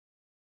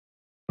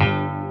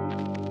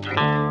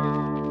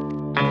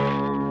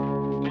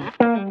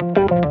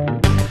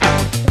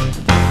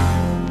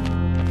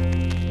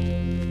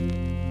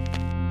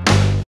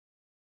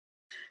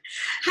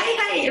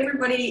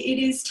It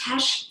is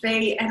Tash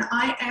B, and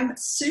I am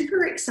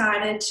super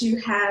excited to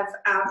have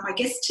my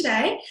guest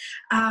today,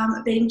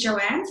 being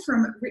Joanne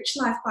from Rich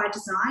Life by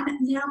Design.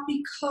 Now,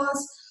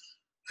 because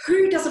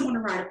who doesn't want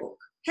to write a book?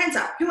 Hands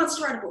up, who wants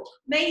to write a book?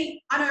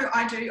 Me, I know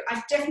I do.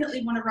 I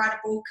definitely want to write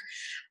a book.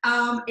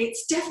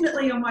 It's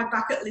definitely on my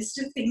bucket list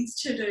of things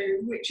to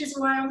do, which is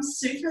why I'm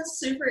super,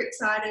 super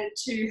excited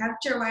to have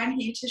Joanne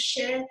here to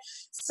share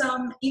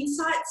some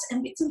insights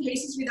and bits and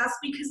pieces with us,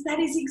 because that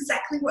is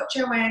exactly what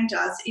Joanne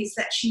does, is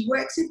that she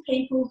works with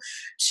people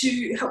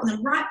to help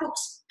them write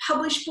books,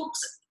 publish books,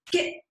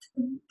 get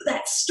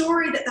that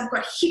story that they've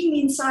got hidden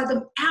inside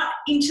them out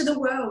into the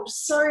world.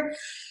 So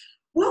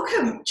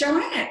welcome,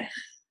 Joanne.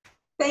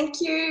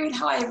 Thank you.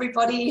 Hi,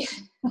 everybody.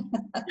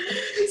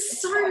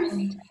 So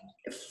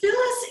fill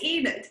us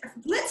in.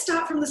 Let's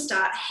start from the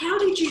start. How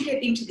did you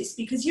get into this?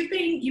 Because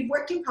you've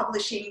worked in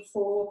publishing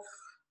for,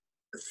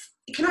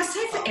 can I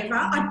say forever?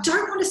 I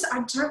don't want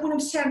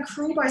to sound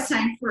cruel by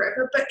saying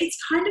forever, but it's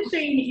kind of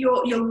been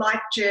your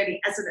life journey,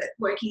 hasn't it?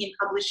 Working in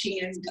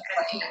publishing and in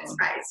that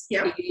space.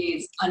 Yeah, it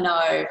is. I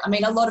know. I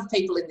mean, a lot of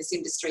people in this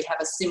industry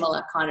have a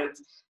similar kind of,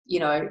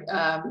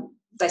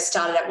 they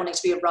started out wanting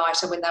to be a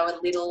writer when they were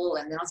little,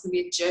 and then I was going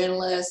to be a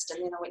journalist,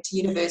 and then I went to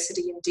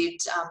university and did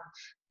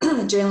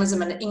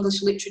journalism and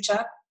English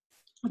literature,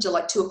 which are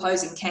like two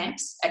opposing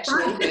camps,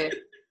 actually. Where,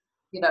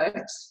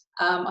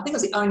 I think I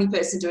was the only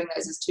person doing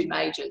those as two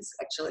majors,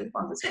 actually.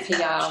 One was PR.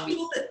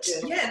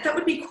 That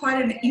would be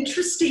quite an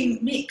interesting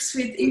mix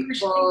with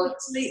English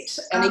lit.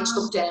 And each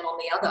looked down on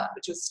the other,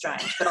 which was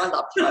strange, but I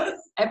loved both.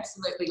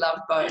 Absolutely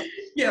loved both.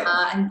 Yeah.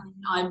 And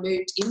I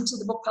moved into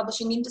the book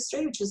publishing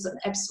industry, which was an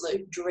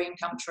absolute dream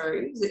come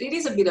true. It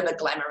is a bit of a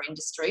glamour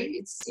industry.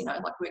 It's,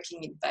 like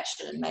working in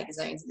fashion and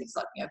magazines and things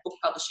like, book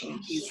publishing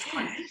is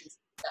kind of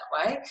that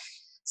way.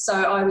 So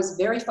I was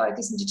very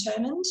focused and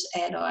determined,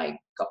 and I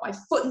got my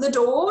foot in the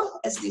door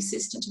as the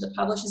assistant to the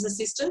publisher's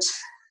assistant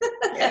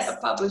at a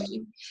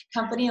publishing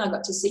company. And I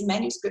got to see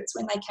manuscripts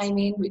when they came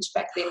in, which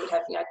back then would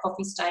have,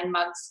 coffee stain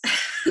mugs,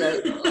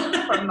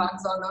 from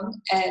mugs on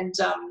them. And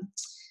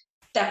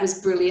that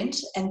was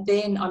brilliant. And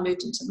then I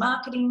moved into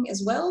marketing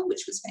as well,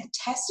 which was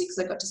fantastic, because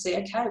I got to see,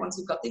 okay, once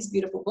we've got these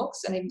beautiful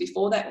books, and even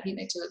before that, we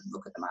need to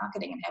look at the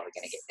marketing and how we're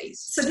going to get these.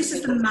 So this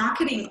is the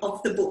marketing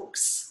of the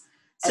books.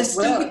 So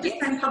still with the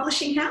same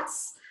publishing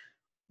house?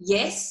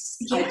 Yes,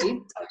 yeah. I did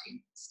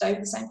stay with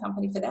the same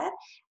company for that.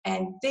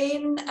 And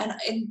then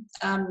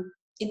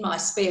in my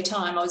spare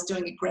time, I was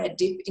doing a grad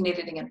dip in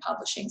editing and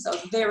publishing. So I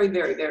was very,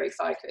 very, very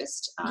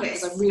focused,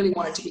 because I really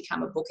wanted to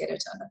become a book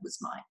editor. That was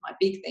my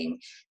big thing.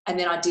 And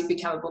then I did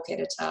become a book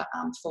editor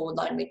for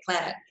Lonely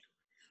Planet,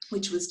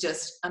 which was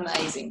just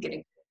amazing, getting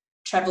to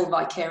travel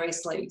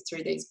vicariously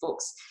through these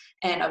books.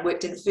 And I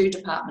worked in the food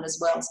department as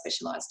well, and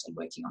specialised in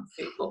working on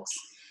food books.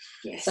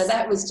 Yes. So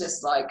that was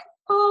just like,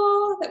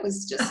 that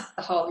was just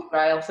the holy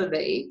grail for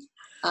me.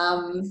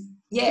 And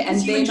then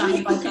you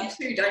enjoy cooking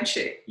too, don't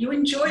you? You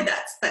enjoy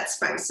that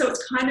space. So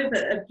it's kind of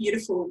a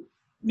beautiful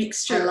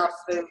mixture. I love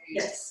food.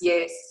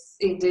 Yes,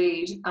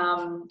 indeed.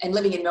 And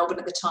living in Melbourne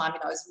at the time,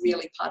 I was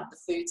really part of the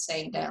food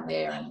scene down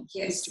there, and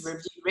used to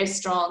review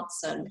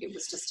restaurants, and it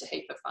was just a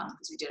heap of fun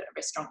because we did a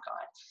restaurant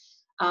guide.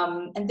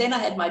 And then I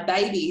had my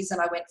babies and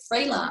I went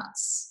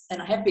freelance,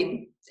 and I have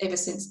been ever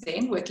since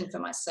then, working for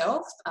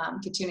myself,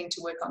 continuing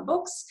to work on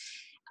books.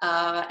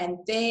 And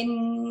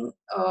then,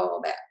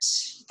 about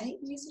 8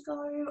 years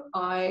ago,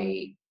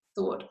 I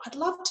thought I'd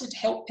love to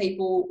help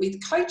people with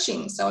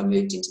coaching. So I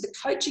moved into the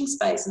coaching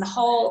space and the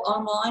whole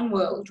online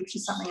world, which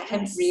is something I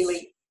haven't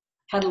really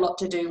had a lot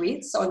to do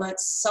with. So I learned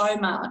so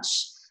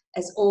much,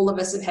 as all of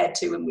us have had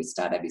to when we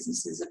start our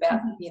businesses,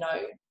 about,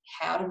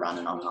 how to run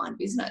an online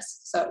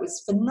business. So it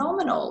was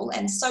phenomenal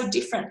and so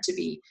different to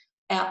be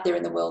out there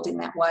in the world in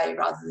that way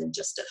rather than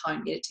just at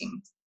home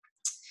editing.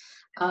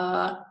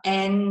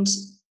 And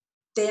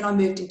then I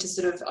moved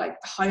into I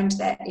honed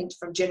that into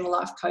from general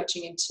life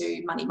coaching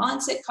into money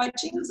mindset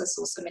coaching, because I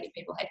saw so many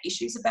people had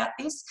issues about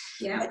this.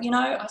 Yeah. But,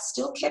 I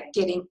still kept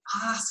getting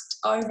asked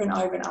over and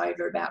over and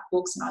over about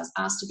books, and I was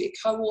asked to be a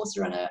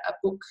co-author on a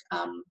book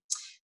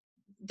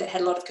that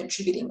had a lot of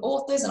contributing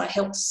authors, and I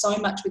helped so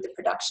much with the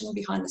production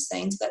behind the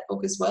scenes of that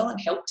book as well,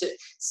 and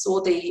saw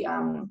the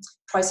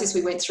process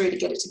we went through to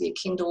get it to be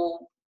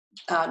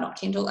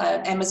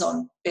a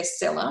Amazon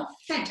bestseller.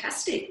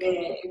 Fantastic. Yeah,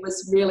 it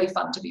was really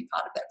fun to be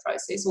part of that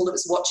process. All of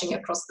us watching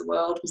across the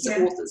world, was the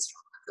authors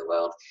from the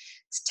world,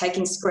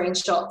 taking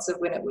screenshots of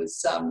when it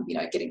was,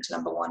 getting to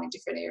number one in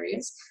different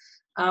areas.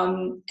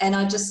 And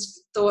I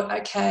just thought,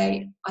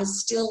 okay, I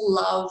still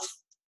love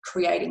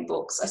creating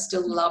books. I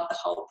still love the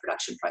whole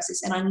production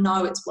process, and I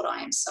know it's what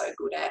I am so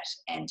good at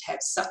and have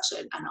such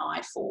an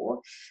eye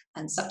for,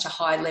 and such a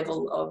high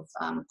level of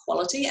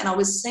quality. And I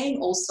was seeing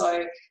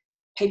also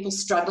people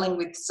struggling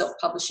with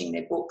self-publishing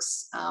their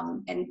books,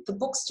 and the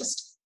books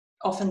just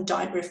often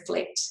don't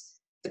reflect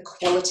the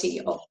quality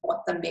of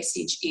what the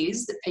message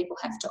is that people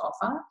have to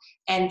offer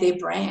and their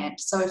brand.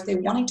 So if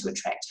they're wanting to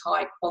attract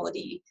high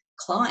quality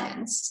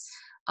clients,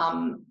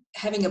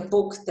 having a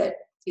book that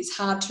is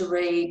hard to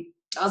read,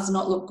 does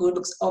not look good,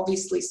 looks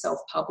obviously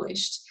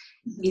self-published,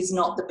 is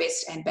not the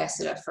best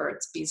ambassador for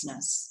its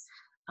business.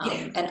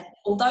 Yeah. And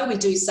although we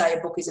do say a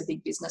book is a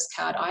big business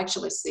card, I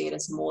actually see it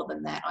as more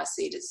than that. I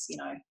see it as, you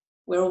know,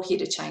 we're all here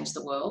to change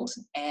the world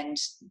and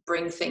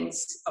bring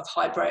things of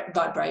high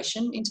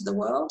vibration into the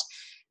world.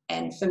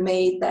 And for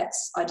me,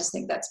 I just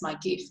think that's my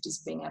gift,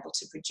 is being able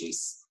to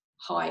produce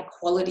high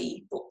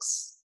quality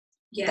books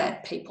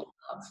that people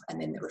love, and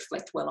then they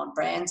reflect well on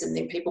brands, and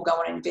then people go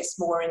on and invest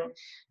more in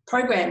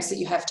programs that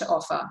you have to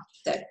offer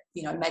that,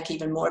 you know, make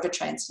even more of a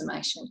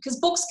transformation. Because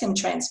books can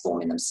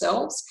transform in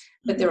themselves,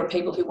 but there are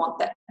people who want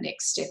that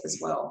next step as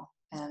well,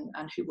 and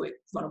who want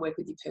to work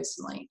with you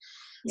personally.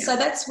 Yeah. So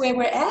that's where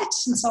we're at.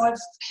 And so I've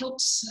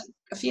helped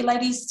a few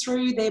ladies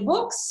through their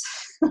books.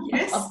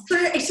 Yes.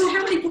 So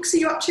how many books are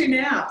you up to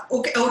now?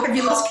 Or have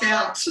you lost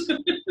count?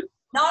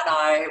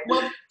 No.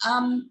 Well,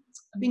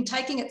 I've been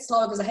taking it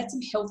slow because I had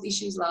some health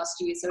issues last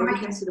year. So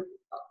everything sort of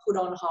got put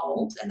on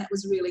hold. And that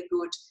was really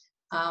good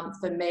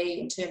for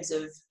me in terms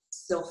of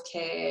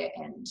self-care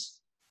and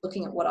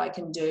looking at what I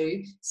can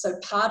do. So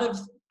part of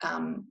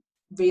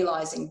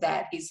realising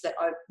that is that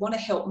I want to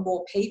help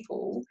more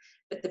people,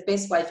 but the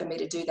best way for me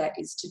to do that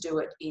is to do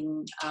it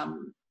in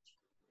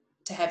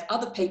to have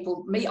other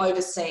people, me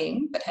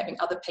overseeing, but having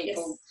other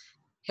people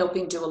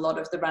helping do a lot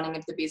of the running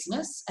of the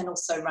business, and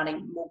also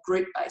running more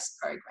group-based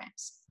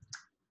programs.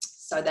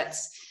 So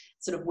that's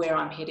sort of where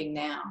I'm heading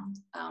now.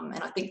 And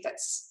I think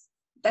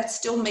that's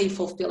still me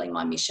fulfilling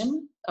my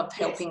mission of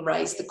helping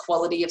raise the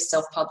quality of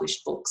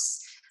self-published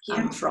books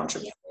for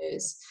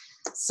entrepreneurs.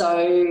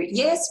 So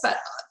yes, but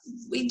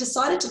we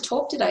decided to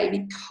talk today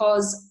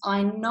because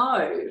I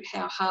know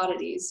how hard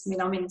it is. I mean,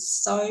 I'm in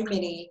so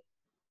many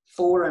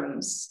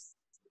forums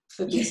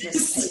for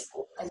business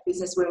people and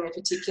business women in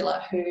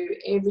particular, who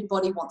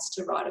everybody wants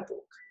to write a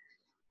book.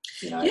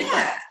 You know,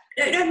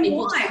 and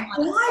why?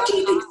 Why do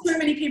you think so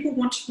many people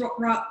want to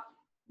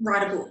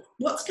write a book?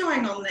 What's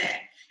going on there?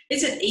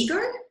 Is it ego,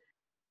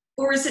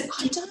 or is it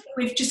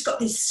we've just got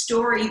this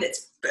story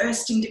that's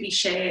bursting to be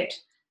shared?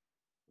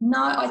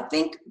 No, I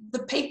think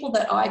the people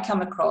that I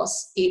come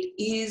across,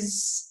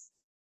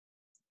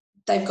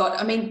 they've got,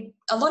 I mean,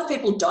 a lot of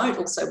people don't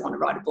also want to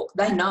write a book.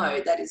 They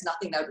know that is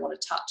nothing they'd want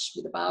to touch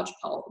with a barge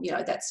pole. You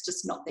know, that's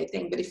just not their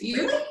thing. But if you...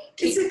 Really?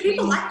 Is there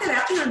people like that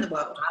out there in the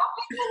world?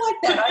 People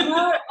like that, I know,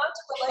 hard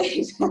to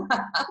believe.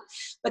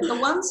 But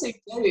the ones who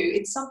do,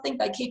 it's something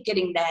they keep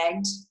getting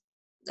nagged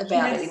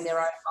about it in their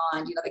own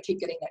mind. You know, they keep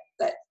getting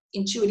that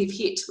intuitive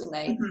hit when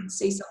they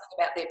see something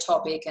about their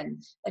topic,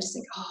 and they just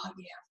think, oh,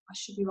 yeah, I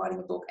should be writing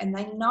a book. And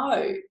they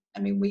know, I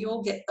mean, we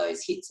all get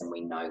those hits and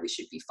we know we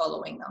should be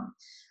following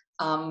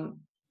them.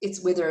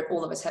 It's whether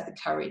all of us have the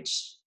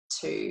courage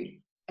to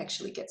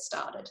actually get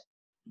started.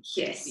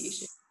 Yes.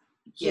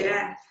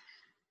 Yeah,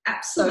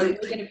 absolutely. So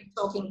we're going to be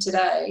talking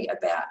today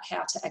about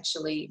how to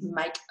actually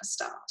make a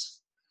start.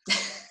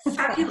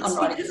 Fabulous.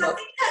 Because I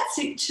think that's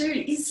it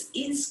too, is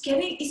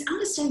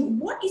understanding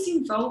what is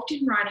involved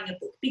in writing a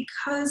book.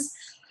 Because,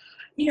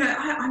 you know,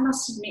 I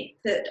must admit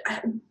that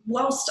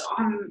whilst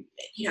I'm,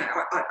 you know,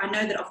 I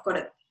know that I've got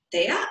it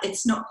there.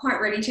 It's not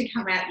quite ready to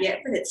come out yet,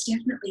 but it's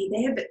definitely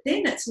there. But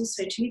then it's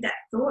also too that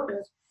thought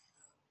of,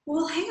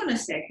 well, hang on a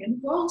second,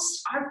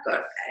 whilst I've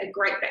got a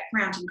great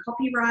background in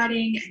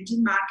copywriting and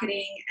in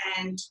marketing,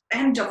 and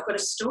I've got a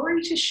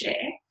story to share,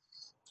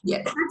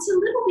 that's a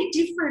little bit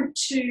different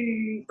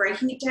to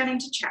breaking it down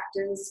into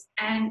chapters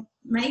and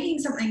making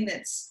something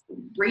that's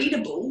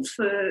readable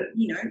for,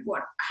 you know,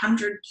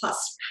 100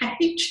 plus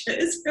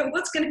pages, but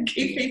what's going to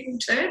keep people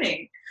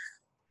turning.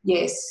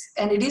 Yes,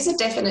 and it is a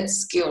definite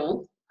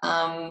skill.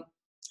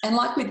 And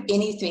like with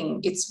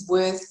anything, it's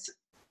worth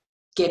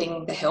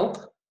getting the help.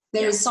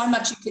 There is so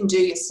much you can do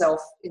yourself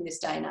in this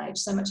day and age,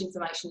 so much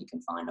information you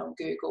can find on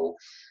Google.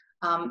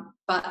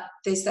 But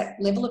there's that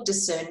level of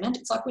discernment.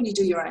 It's like when you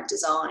do your own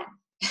design.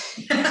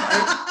 You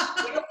know,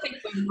 we don't think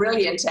we're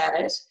brilliant at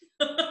it,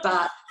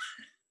 but,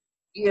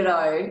 you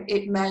know,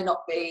 it may not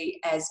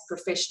be as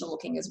professional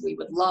looking as we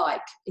would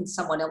like in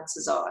someone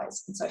else's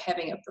eyes. And so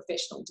having a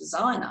professional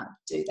designer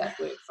do that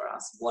work for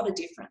us, what a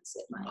difference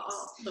it makes.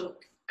 Oh,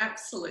 look,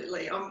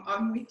 absolutely.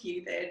 I'm with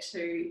you there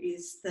too,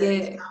 is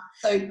that...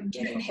 so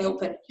getting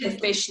help and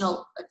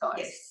professional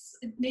advice.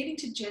 Yes, needing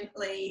to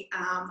gently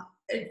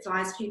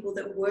advise people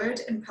that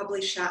Word and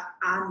Publisher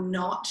are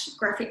not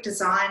graphic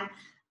design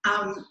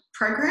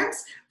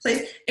programs.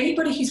 Please,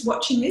 anybody who's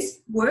watching this,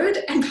 Word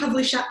and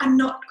Publisher are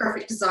not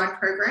graphic design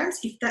programs.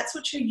 If that's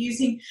what you're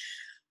using,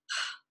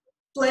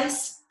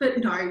 bless, but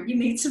no, you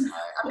need some...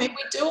 I mean,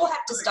 we do all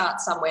have to start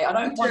somewhere. I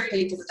don't want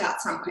people to start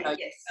somewhere,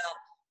 you know,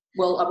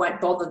 well, I won't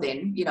bother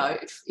then, you know,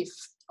 if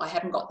I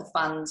haven't got the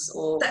funds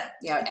or,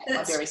 you know, at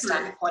my very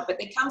starting point. But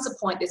there comes a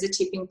point, there's a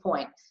tipping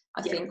point,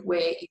 I think,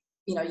 where,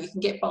 you know, you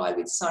can get by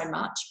with so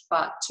much,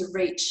 but to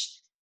reach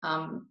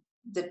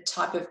the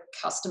type of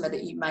customer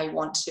that you may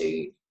want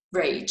to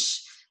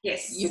reach,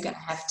 you're going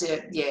to have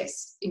to,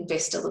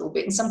 invest a little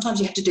bit. And sometimes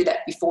you have to do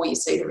that before you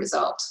see the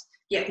result.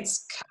 Yeah.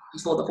 It's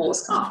before the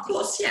horse comes. Oh, of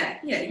course, yeah.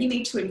 You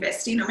need to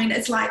invest in. I mean,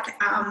 it's like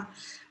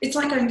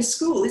going to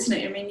school, isn't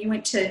it? I mean, you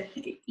went to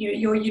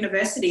your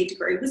university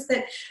degree was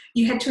that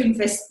you had to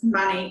invest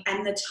money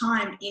and the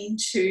time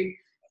into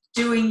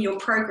doing your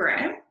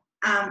program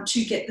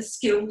to get the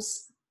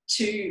skills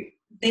to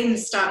then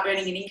start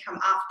earning an income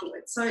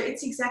afterwards. So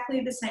it's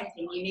exactly the same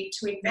thing. You need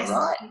to invest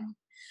in,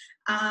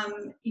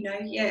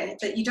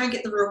 that you don't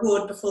get the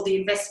reward before the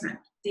investment.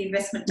 The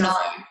investment does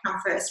come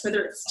first,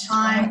 whether it's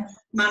time,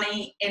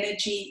 money,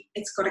 energy,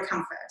 it's got to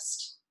come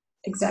first.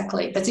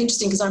 Exactly. That's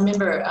interesting because I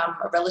remember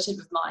a relative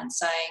of mine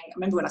saying, I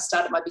remember when I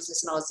started my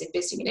business and I was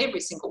investing in every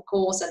single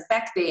course, and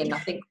back then I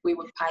think we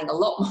were paying a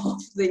lot more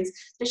for things,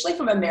 especially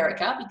from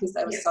America, because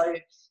they were so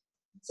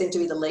seemed to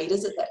be the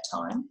leaders at that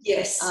time.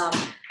 Yes.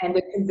 And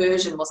the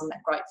conversion wasn't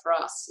that great for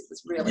us. It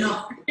was really...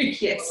 No.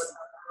 Yes.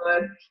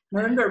 And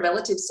I remember a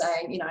relative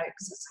saying,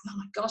 because it's like, oh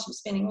my gosh, I'm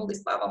spending all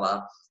this blah, blah,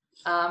 blah.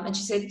 And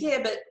she said, yeah,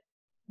 but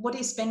what do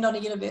you spend on a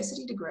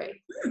university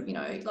degree?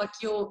 Like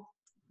you're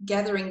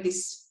gathering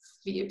this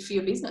for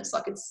your business.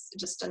 Like it's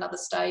just another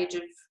stage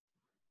of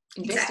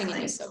investing in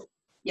yourself.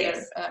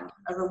 Yes.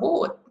 A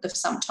reward of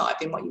some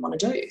type in what you want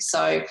to do.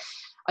 So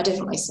I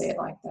definitely see it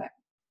like that.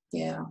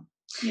 Yeah.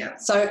 Yeah.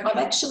 So I've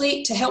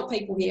actually, to help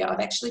people here, I've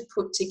actually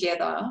put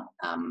together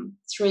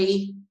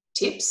 3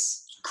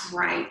 tips.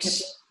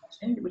 Great.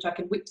 Which I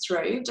can whip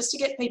through just to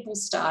get people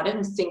started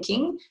and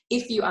thinking,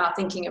 if you are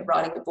thinking of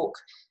writing a book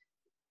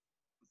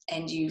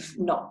and you've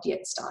not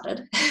yet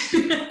started.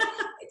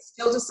 It's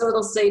still just a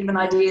little seed of an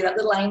idea, that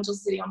little angel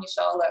sitting on your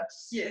shoulder.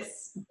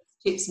 Yes.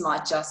 Tips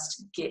might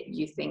just get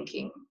you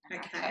thinking,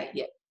 okay,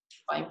 if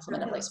I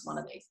implement at least one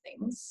of these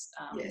things,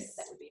 that would be a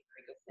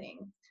very good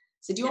thing.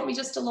 So do you want me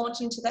just to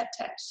launch into that,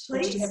 Tash?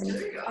 Please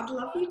do. I'd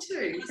love you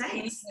to.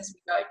 Thanks. As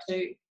we go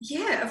too.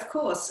 Yeah, of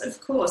course.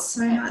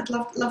 So I'd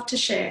love to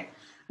share.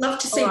 Love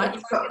to see what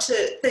you've got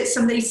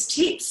some of these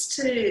tips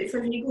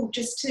for people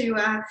just to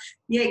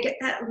get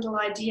that little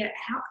idea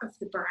out of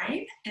the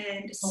brain.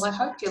 And well, I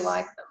hope you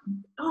like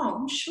them. Oh,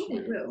 I'm sure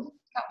we will.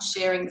 I'm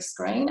sharing the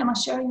screen. Am I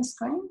sharing the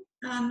screen?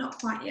 Not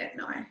quite yet,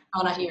 no.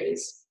 Oh no, here it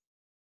is.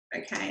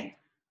 Okay,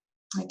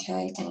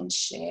 and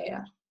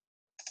share.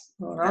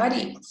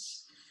 Alrighty.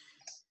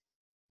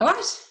 All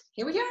right,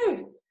 here we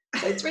go.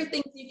 So 3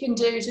 things you can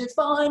do to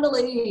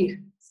finally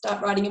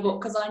start writing a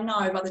book, because I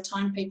know by the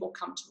time people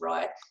come to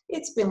write,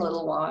 it's been a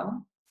little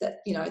while that,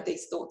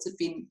 these thoughts have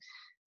been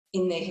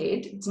in their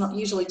head. It's not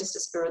usually just a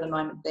spur of the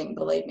moment thing,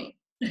 believe me.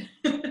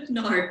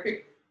 No.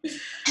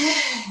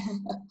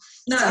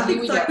 No, I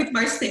think it's like with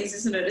most things,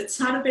 isn't it? It's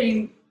sort of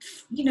been,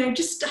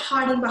 just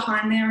hiding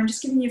behind there and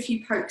just giving you a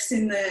few pokes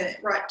in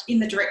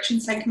the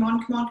direction, saying, come on,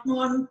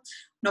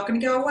 not going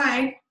to go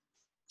away.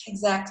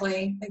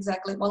 Exactly.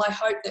 Well, I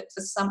hope that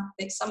for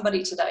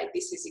somebody today,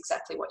 this is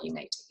exactly what you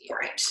need to hear.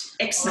 Great.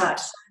 Excellent.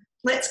 Right.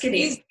 Let's get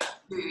in.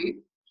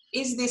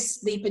 Is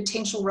this the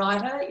potential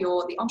writer?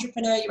 You're the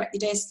entrepreneur, you're at your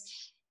desk,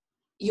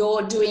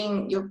 you're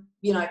doing your,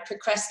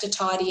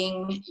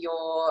 procrastinating,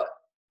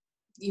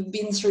 you've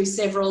been through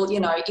several,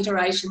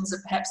 iterations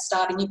of perhaps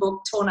starting your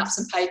book, torn up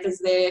some papers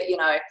there,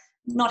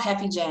 not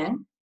happy,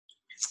 Jan,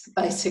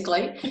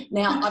 basically.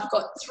 Now, I've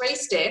got 3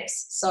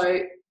 steps. So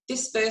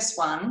this first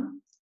one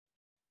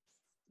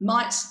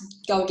might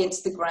go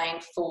against the grain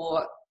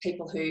for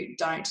people who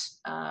don't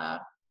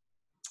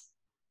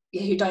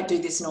do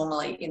this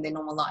normally in their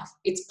normal life.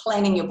 It's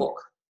planning your book,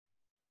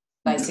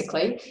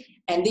 basically.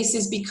 And this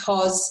is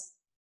because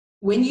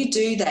when you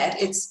do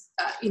that, it's,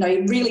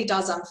 it really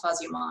does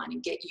unfuzz your mind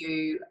and get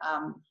you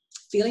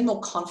feeling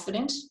more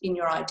confident in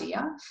your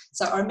idea.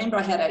 So I remember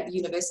I had a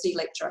university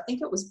lecturer, I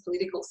think it was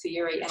political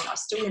theory, and I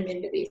still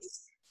remember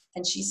this.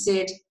 And she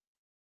said,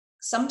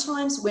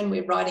 sometimes when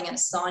we're writing an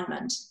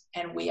assignment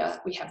and we have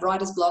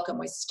writer's block and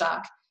we're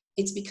stuck,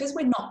 it's because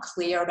we're not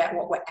clear about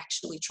what we're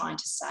actually trying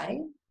to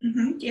say.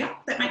 Mm-hmm. Yeah,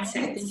 that makes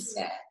sense.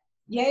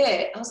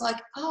 Yeah, I was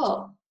like,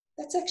 oh,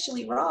 that's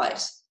actually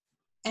right.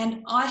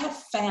 And I have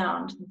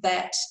found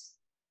that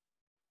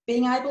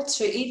being able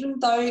to,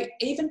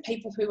 even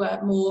people who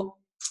are more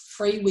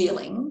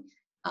freewheeling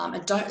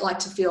and don't like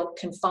to feel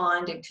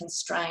confined and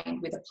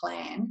constrained with a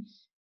plan,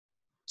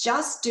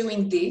 just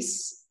doing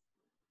this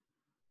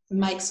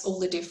makes all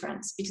the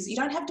difference, because you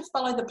don't have to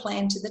follow the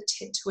plan to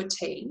a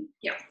T.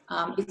 Yeah.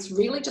 It's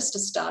really just a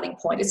starting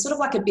point. It's sort of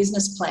like a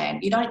business plan.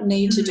 You don't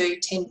need to do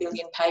 10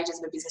 billion pages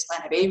of a business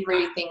plan, have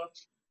everything,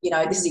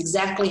 this is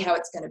exactly how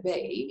it's going to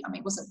be. I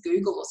mean, it wasn't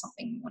Google or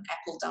something, when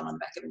Apple done on the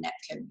back of a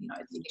napkin,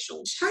 the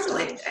initial.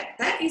 Totally.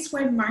 That is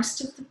where most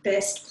of the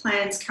best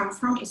plans come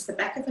from, is the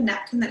back of a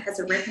napkin that has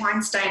a red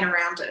wine stain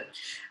around it.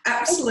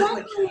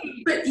 Absolutely.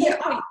 Exactly. But yeah,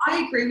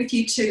 I agree with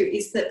you too,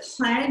 is that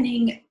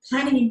planning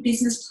in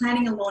business,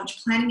 planning a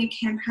launch, planning a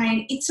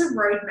campaign, it's a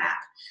roadmap.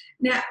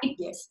 Now,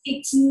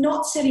 it's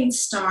not set in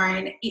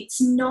stone. It's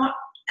not,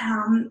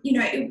 we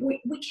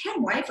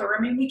can waver.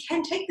 I mean, we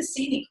can take the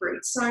scenic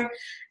route. So,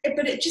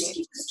 but it just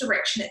gives us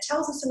direction. It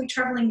tells us, are we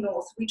traveling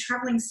north? Are we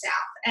traveling south?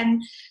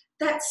 And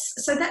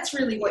that's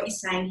really what you're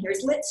saying here,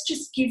 is let's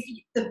just give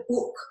the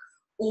book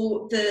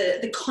or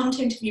the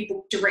content of your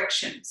book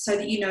direction so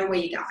that you know where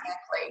you're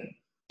going.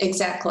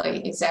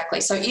 Exactly.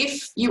 So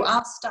if you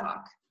are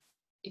stuck,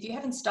 if you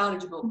haven't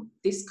started your book,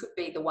 this could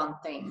be the one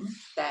thing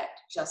that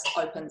just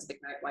opens the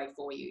gateway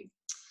for you.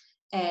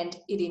 And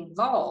it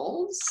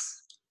involves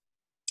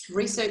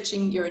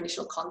researching your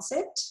initial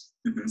concept,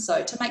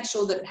 so to make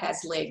sure that it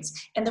has legs.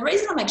 And the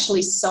reason I'm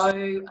actually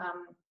so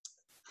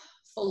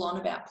full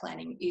on about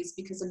planning is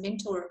because a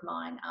mentor of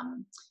mine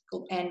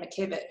called Anne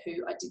McKevitt,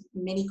 who I did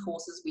many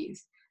courses with,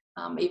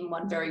 even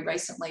one very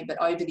recently,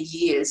 but over the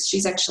years,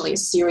 she's actually a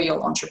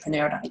serial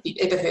entrepreneur. I don't know if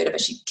you've ever heard of her.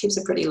 She keeps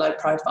a pretty low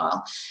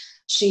profile.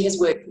 She has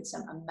worked with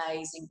some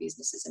amazing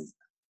businesses and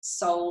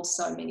sold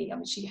so many. I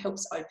mean, she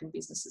helps open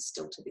businesses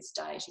still to this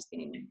day. She's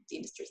been in the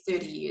industry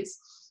 30 years.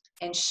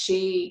 And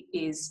she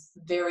is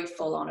very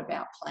full on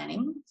about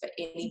planning for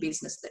any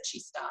business that she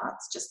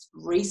starts, just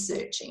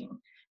researching.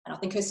 And I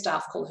think her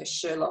staff call her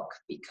Sherlock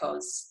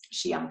because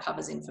she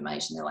uncovers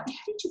information. They're like, how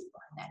did you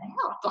find that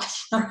out?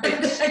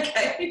 Like,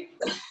 okay.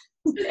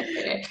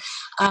 Yeah.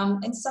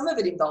 And some of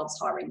it involves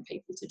hiring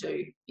people to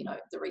do,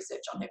 the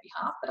research on her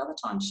behalf, but other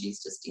times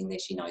she's just in there.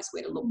 She knows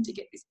where to look to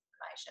get this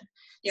information.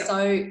 Yep.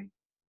 So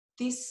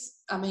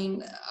this,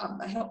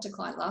 I helped a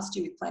client last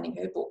year with planning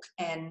her book,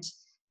 and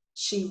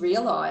she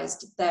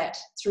realised that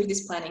through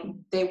this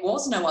planning, there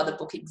was no other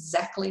book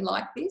exactly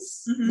like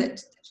this that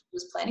she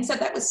was planning. So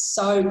that was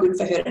so good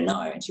for her to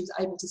know, and she was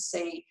able to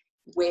see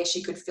where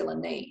she could fill a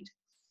need.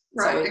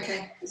 Right, so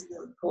okay. It was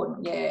really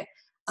important, yeah.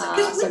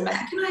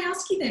 Can I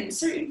ask you then,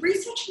 so in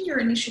researching your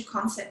initial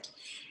concept,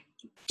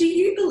 do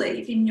you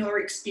believe, in your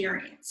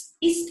experience,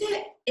 is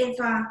there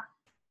ever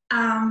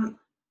an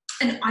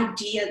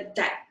idea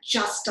that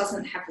just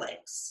doesn't have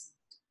legs?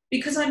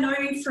 Because I know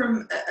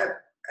from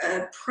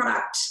a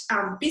product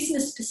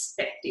business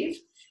perspective,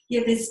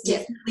 there's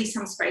definitely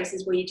some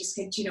spaces where you just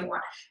go, do you know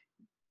what,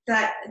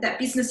 that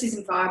business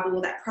isn't viable,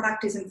 or that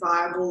product isn't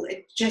viable,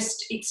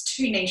 it's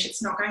too niche,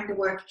 it's not going to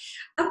work.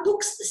 A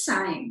book's the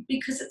same,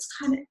 because it's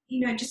kind of,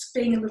 just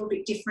being a little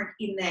bit different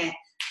in there.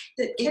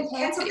 That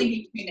can something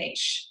be too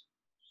niche?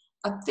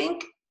 I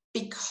think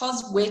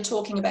because we're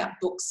talking about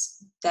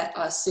books that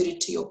are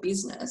suited to your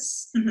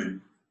business,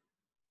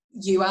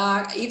 you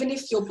are, even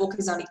if your book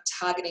is only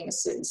targeting a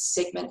certain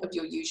segment of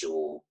your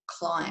usual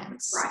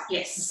clients, right?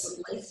 Yes,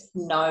 at least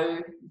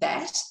know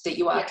that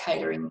you are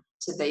catering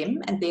to them,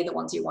 and they're the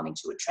ones you're wanting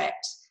to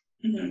attract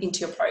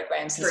into your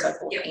programs and so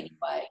forth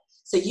anyway.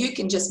 So you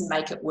can just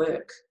make it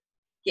work.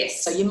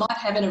 Yes. So you might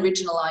have an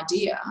original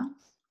idea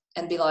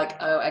and be like,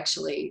 oh,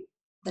 actually,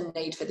 the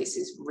need for this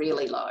is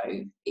really low,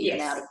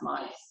 even out of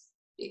my,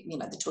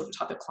 the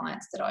type of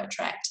clients that I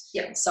attract.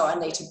 Yep. So I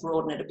need to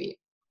broaden it a bit.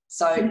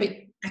 So, but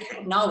you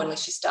wouldn't know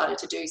unless you started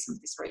to do some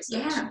of this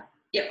research. Yeah.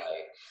 Yep.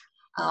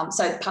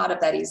 So part of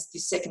that is the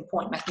second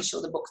point, making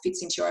sure the book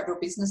fits into your overall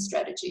business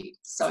strategy.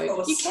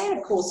 So you can,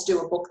 of course, do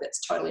a book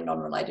that's totally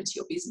non-related to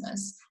your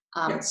business.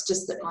 It's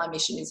just that my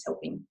mission is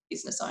helping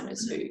business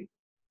owners who,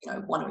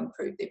 want to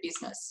improve their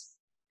business,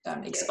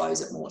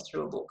 expose it more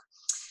through a book.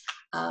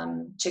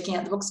 Checking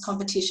out the book's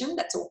competition,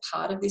 that's all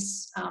part of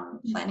this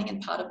planning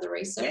and part of the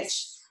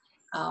research.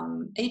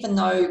 Even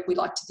though we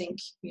like to think,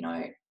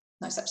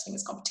 no such thing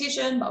as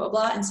competition, blah, blah,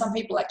 blah. And some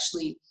people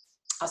actually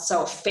are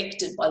so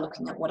affected by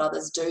looking at what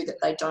others do that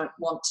they don't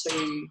want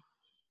to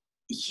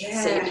see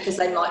it because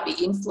they might be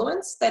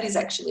influenced. That is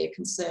actually a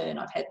concern.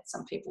 I've had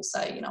some people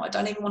say, I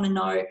don't even want to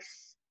know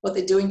what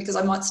they're doing because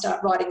I might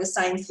start writing the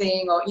same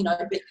thing, or,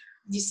 but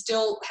you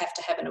still have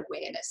to have an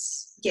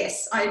awareness.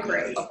 Yes, I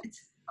agree. Of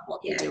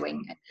what you're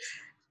doing.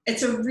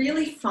 It's a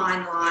really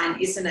fine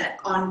line, isn't it,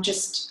 on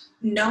just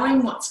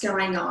knowing what's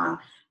going on,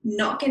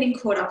 not getting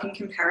caught up in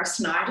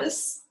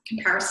comparisonitis.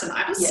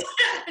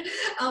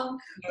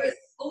 But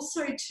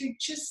also to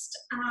just,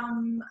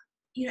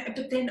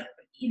 but then,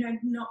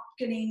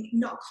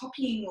 not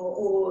copying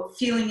or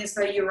feeling as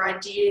though your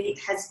idea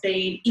has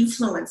been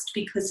influenced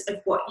because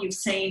of what you've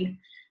seen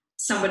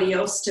somebody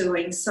else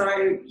doing. So,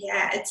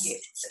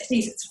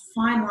 it's a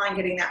fine line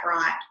getting that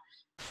right.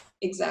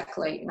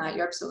 Exactly. No,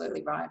 you're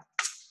absolutely right.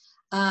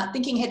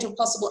 Thinking ahead to a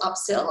possible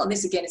upsell, and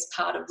this again is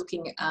part of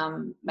looking at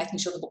making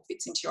sure the book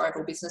fits into your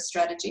overall business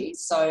strategy.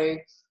 So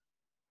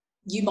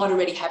you might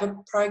already have a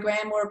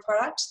program or a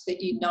product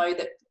that you know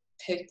that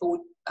people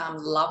would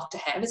love to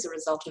have as a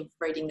result of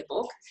reading the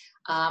book,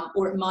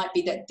 or it might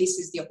be that this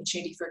is the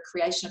opportunity for a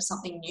creation of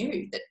something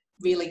new that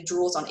really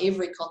draws on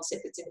every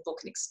concept that's in the book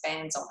and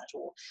expands on it,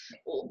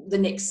 or the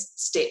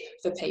next step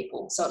for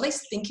people. So at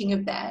least thinking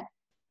of that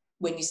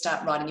when you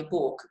start writing your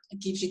book,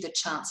 it gives you the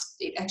chance.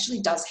 It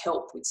actually does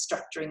help with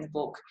structuring the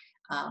book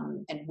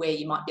and where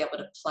you might be able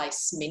to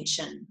place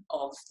mention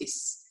of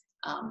this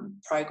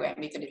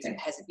program, even if it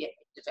hasn't yet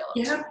been developed.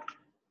 Yeah.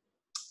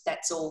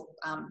 That's all.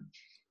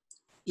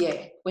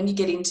 When you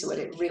get into it,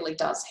 it really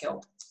does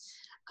help.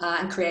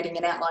 And creating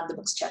an outline of the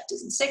book's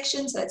chapters and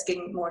sections, so that's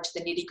getting more into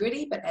the nitty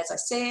gritty. But as I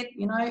said,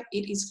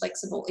 it is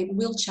flexible. It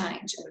will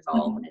change and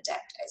evolve and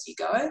adapt as you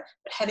go.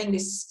 But having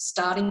this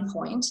starting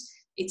point,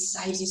 it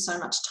saves you so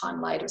much time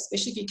later,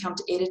 especially if you come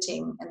to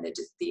editing and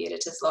the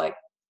editor's like,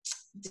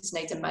 this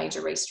needs a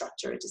major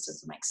restructure. It just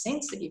doesn't make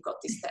sense that you've got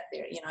this, that,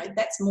 there. You know,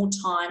 that's more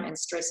time and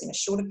stress in a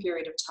shorter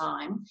period of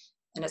time,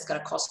 and it's going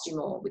to cost you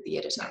more with the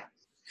editor.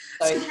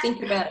 So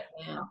think about it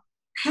now.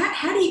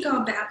 How do you go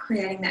about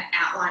creating that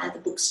outline of the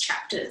book's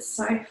chapters?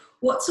 So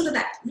what's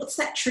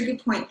that trigger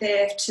point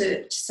there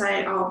to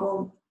say, oh,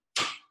 well,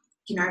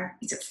 you know,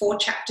 is it 4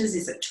 chapters?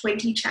 Is it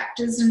 20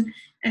 chapters? And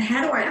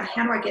how do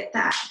I get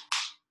that?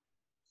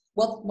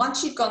 Well,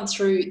 once you've gone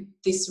through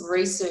this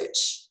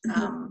research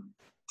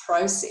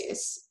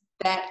process,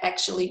 that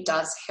actually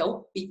does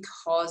help,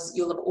 because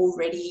you'll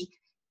already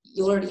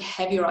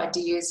have your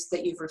ideas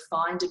that you've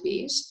refined a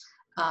bit,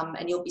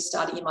 and you'll be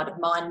starting, you might have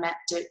mind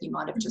mapped it, you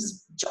might have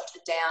just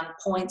jotted down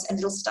points, and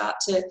it'll start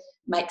to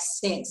make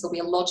sense. There'll be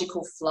a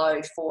logical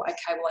flow for,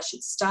 okay, well, I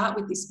should start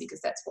with this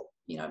because that's what,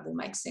 you know, will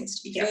make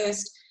sense to be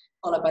first,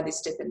 followed by this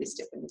step and this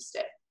step and this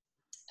step.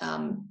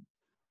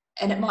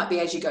 And it might be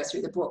as you go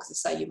through the book,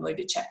 as I say, you move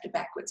a chapter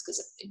backwards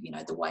because, you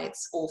know, the way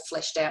it's all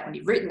fleshed out when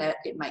you've written it,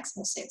 it makes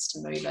more sense to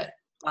move it.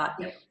 But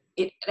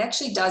it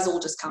actually does all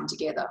just come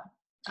together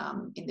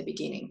in the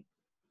beginning.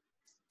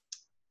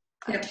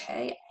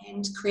 Okay,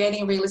 and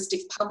creating a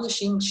realistic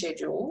publishing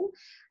schedule.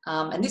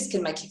 And this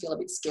can make you feel a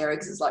bit scary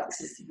because it's like,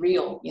 this is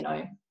real, you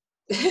know.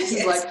 This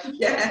is like,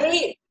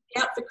 hey,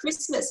 out for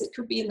Christmas. It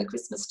could be in the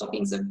Christmas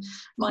stockings of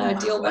my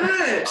ideal one.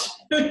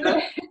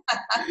 That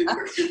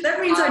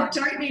means I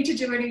don't need to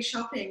do any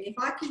shopping. If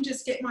I can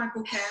just get my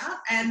book out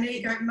and there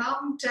you go,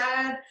 mum,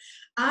 dad,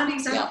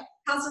 aunties,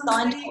 cousins,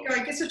 there you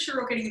go. Guess what, you're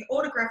all getting an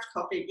autographed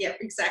copy. Yep,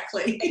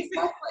 exactly.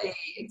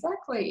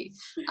 Exactly.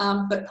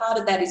 But part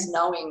of that is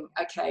knowing,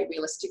 okay,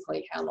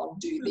 realistically, how long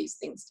do these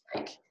things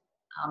take?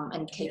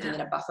 And keeping in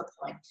a buffer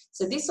point.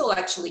 So this all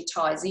actually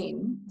ties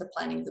in, the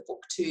planning of the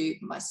book, to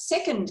my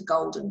second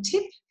golden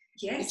tip,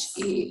 which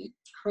is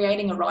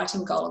creating a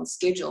writing goal and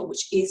schedule,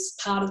 which is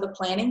part of the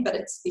planning, but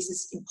this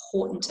is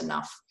important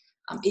enough.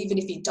 Even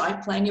if you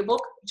don't plan your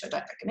book, which I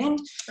don't recommend.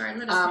 Sorry,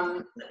 let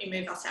me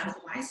move us out of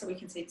the way so we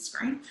can see the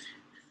screen.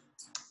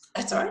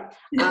 That's all right.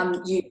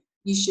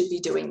 You should be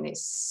doing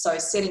this. So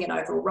setting an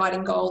overall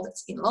writing goal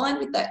that's in line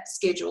with that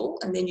schedule,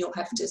 and then you'll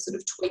have to sort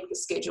of tweak the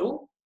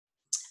schedule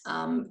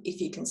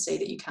if you can see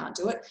that you can't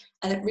do it.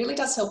 And it really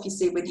does help you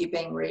see whether you're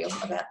being real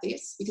about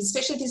this, because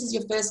especially if this is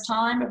your first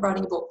time of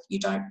writing a book, you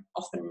don't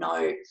often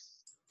know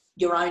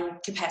your own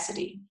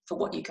capacity for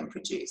what you can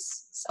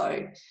produce.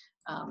 So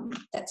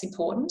that's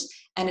important.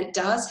 And it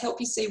does help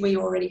you see where you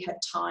already have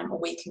time or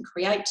where you can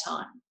create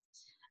time.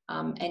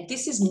 And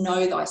this is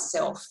know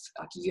thyself.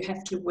 Like, you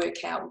have to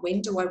work out,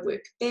 when do I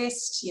work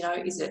best? You know,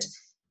 is it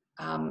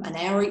an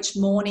hour each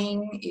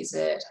morning? Is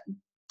it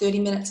 30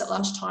 minutes at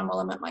lunchtime while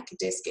I'm at my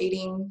desk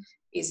eating?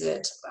 Is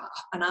it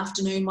an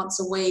afternoon once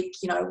a week?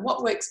 You know,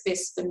 what works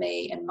best for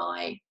me and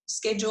my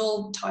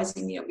schedule, ties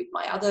in, you know, with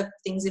my other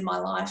things in my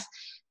life,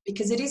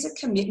 because it is a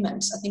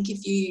commitment. I think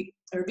if you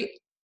are a bit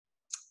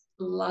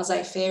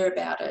laissez-faire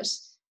about it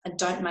and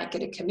don't make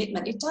it a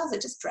commitment, it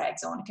just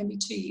drags on. It can be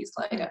 2 years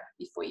later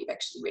before you've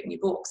actually written your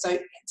book. So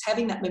it's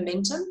having that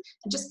momentum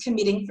and just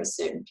committing for a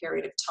certain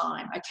period of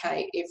time.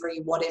 Okay,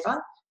 every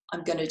whatever,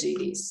 I'm going to do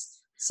this.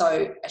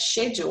 So a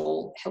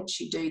schedule helps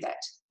you do that.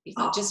 If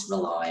you just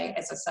rely,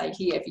 as I say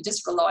here, if you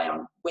just rely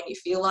on when you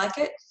feel like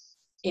it,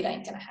 it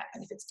ain't going to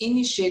happen. If it's in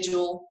your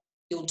schedule,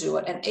 you'll do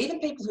it. And even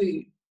people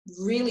who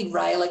really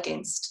rail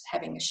against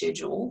having a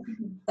schedule,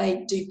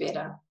 they do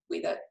better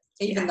with it,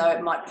 even though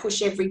it might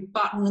push every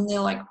button and they're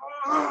like,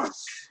 oh,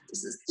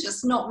 this is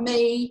just not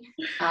me.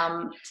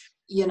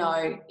 You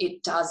know,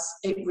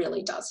 it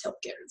really does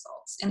help get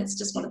results. And it's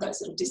just one of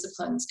those little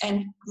disciplines.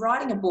 And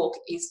writing a book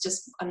is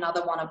just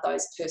another one of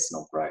those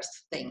personal growth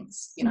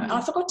things, you know. And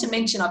I forgot to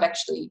mention, I've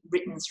actually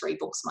written 3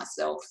 books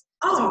myself.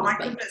 Oh my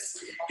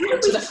goodness. How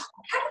did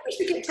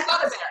we forget to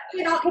cover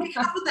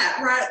that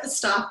right at the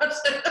start?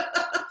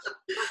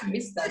 I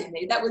missed that in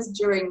there. That was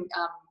during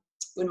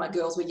when my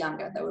girls were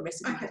younger. They were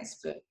recipe books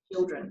for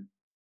children.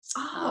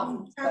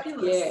 Oh,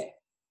 fabulous. Yeah.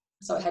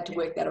 So I had to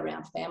work that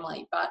around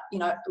family. But, you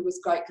know, it was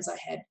great because I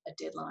had a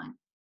deadline.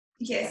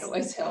 Yes. That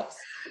always helps.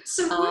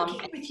 So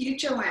working with you,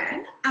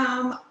 Joanne,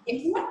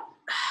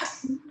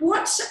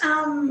 what's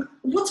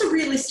a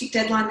realistic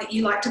deadline that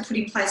you like to put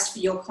in place for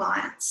your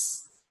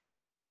clients?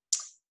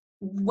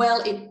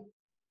 Well, it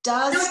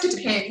does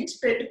depend,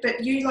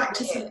 but you like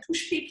to sort of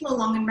push people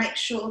along and make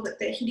sure that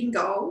they're hitting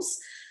goals.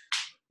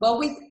 Well,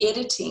 with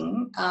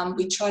editing,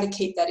 we try to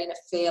keep that in a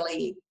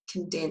fairly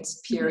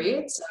condensed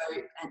period. So,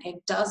 and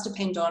it does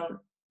depend on,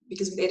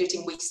 because with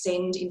editing, we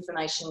send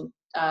information,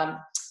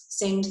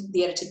 send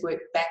the edited work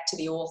back to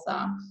the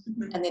author,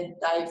 and then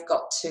they've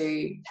got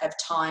to have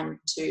time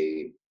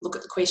to look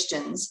at the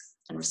questions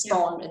and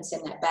respond and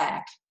send that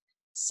back.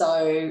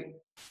 So,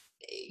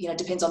 you know, it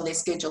depends on their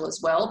schedule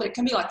as well, but it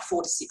can be like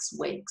 4 to 6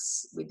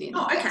 weeks within.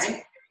 Oh,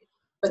 okay.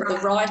 But the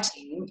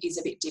writing is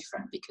a bit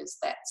different, because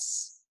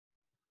that's,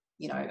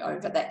 you know,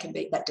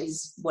 that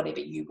is whatever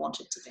you want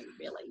it to be,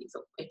 really.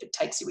 If it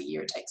takes you a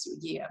year, it takes you a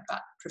year,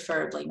 but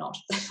preferably not.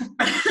 The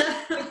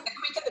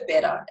quicker the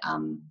better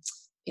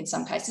in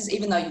some cases,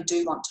 even though you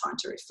do want time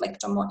to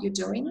reflect on what you're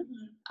doing.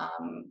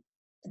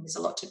 and there's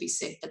a lot to be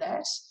said for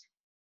that.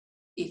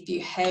 If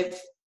you have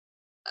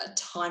a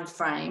time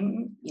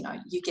frame, you know,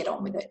 you get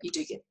on with it. You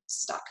do get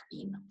stuck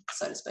in,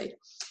 so to speak.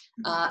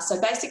 So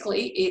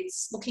basically,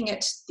 it's looking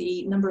at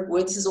the number of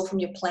words. This is all from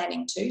your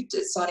planning too,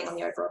 deciding on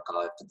the overall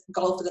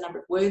goal for the number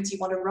of words you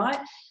want to write.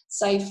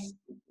 Say,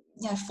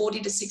 you know,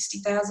 40 to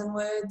 60,000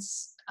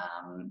 words,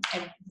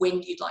 and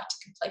when you'd like to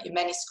complete your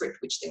manuscript,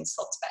 which then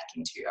slots back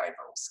into your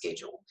overall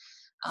schedule.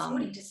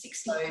 40 to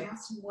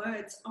 60,000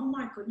 words. Oh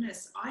my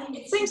goodness.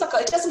 It seems like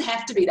it doesn't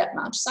have to be that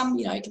much. Some,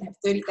 you know, you can have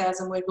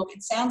 30,000 word book.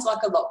 It sounds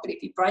like a lot, but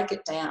if you break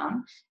it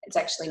down, it's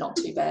actually not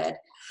too bad.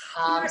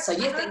 So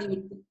yeah, then you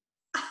would.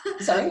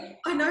 Sorry?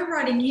 I know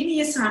writing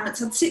uni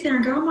assignments, I'd sit there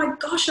and go, oh my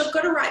gosh, I've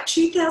got to write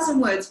 2,000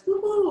 words.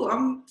 Woo-hoo,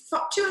 I'm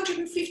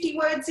 250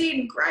 words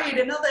in. Great,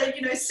 another,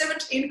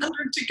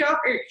 1,700 to go.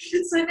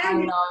 So now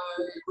you're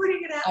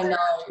putting it out there,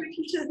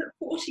 20 to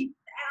 40,000.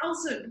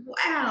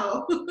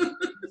 Wow.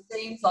 It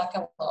seems like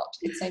a lot.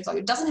 It seems like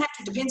it doesn't have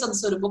to. It depends on the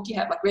sort of book you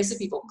have. Like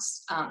recipe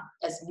books aren't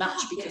as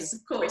much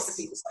because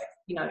recipes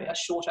are a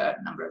shorter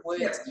number of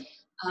words.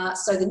 Yeah.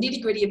 So the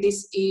nitty gritty of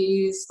this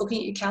is looking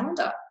at your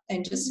calendar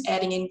and just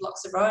adding in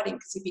blocks of writing,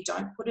 because if you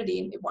don't put it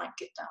in, it won't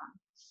get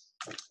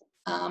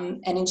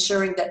done. And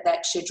ensuring that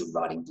that scheduled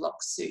writing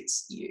block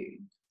suits you.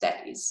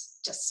 That is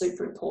just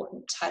super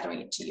important,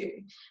 tailoring it to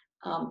you.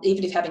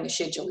 Even if having a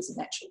schedule isn't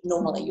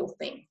normally your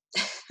thing.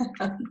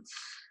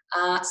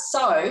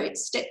 So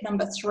step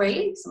number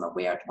 3, so I'm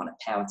aware I want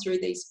to power through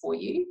these for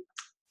you.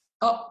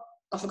 Oh,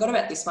 I forgot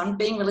about this one,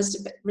 being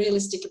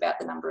realistic about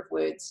the number of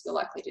words you're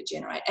likely to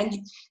generate. And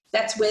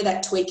that's where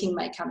that tweaking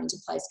may come into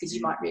place, because you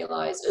might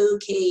realise,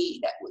 okay,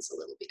 that was a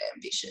little bit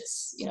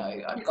ambitious.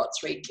 I've got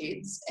 3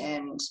 kids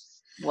and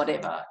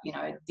whatever,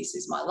 this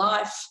is my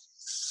life.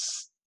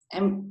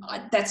 And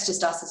that's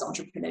just us as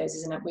entrepreneurs,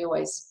 isn't it? We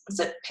always, was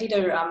it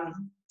Peter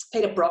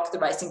Brock, the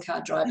racing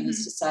car driver,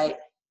 used to say,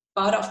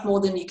 bite off more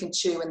than you can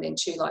chew and then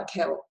chew like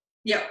hell.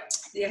 Yep.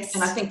 Yes.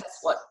 And I think that's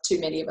what too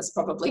many of us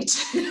probably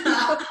do.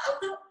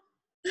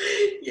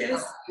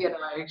 Yes.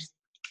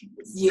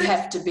 You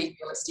have to be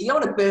realistic. You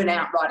don't want to burn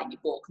out writing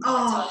your book.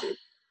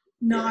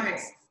 No,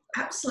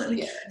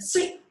 absolutely. Yeah. So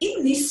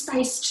in this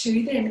space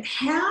too then,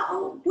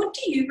 what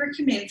do you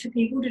recommend for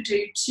people to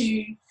do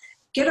to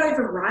get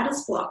over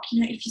writer's block?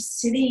 If you're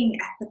sitting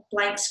at the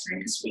blank screen,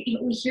 because we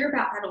hear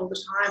about that all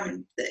the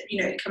time,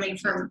 and coming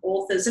from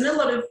authors, and a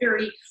lot of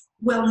very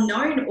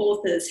well-known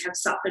authors have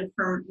suffered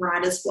from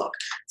writer's block.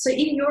 So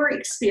in your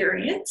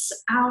experience,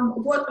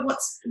 what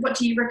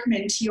do you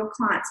recommend to your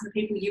clients and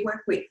the people you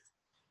work with?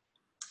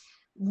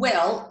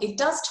 Well, it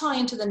does tie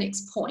into the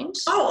next point.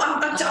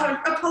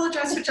 I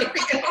apologise for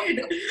jumping ahead.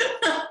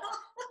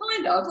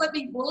 Kind of.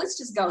 Let's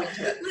just go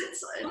into it.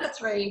 Number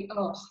 3.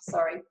 Oh,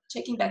 sorry.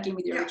 Checking back in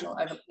with your original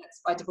overview.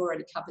 I've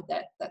already covered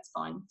that. That's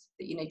fine.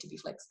 That you need to be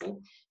flexible.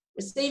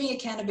 Receiving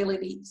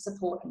accountability,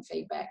 support, and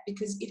feedback,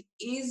 because it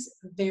is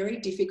very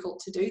difficult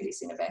to do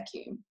this in a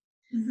vacuum.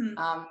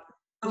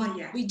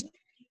 Mm-hmm. It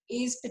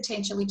is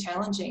potentially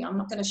challenging. I'm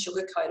not going to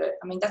sugarcoat it.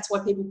 I mean, that's why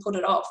people put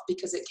it off,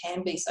 because it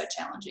can be so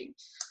challenging.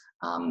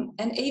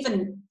 And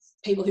even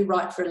people who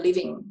write for a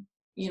living,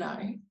 of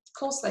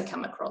course they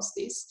come across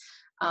this.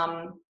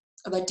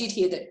 Although I did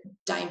hear that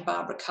Dame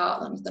Barbara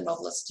Cartland, the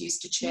novelist,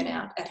 used to churn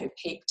out at her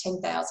peak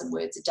 10,000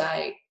 words a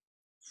day.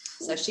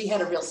 So she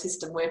had a real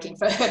system working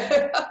for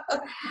her.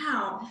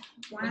 Wow.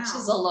 Which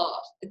is a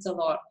lot. It's a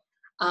lot.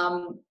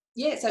 So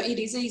it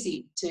is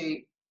easy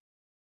to,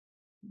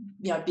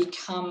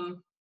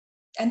 become,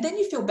 and then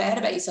you feel bad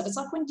about yourself. It's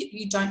like when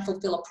you don't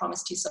fulfill a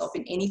promise to yourself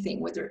in anything,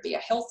 whether it be a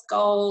health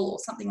goal or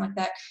something like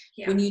that,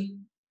 when you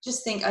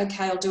just think,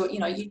 okay, I'll do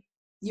it,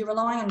 you're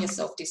relying on your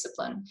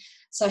self-discipline.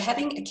 So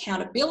having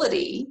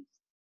accountability,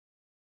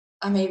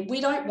 I mean, we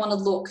don't want to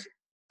look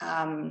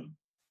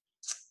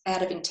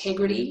out of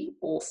integrity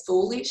or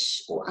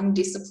foolish or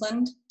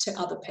undisciplined to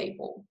other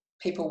people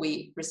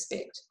we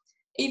respect,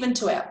 even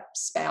to our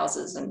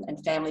spouses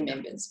and family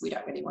members. We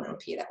don't really want to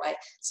appear that way.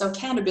 So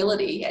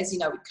accountability, as you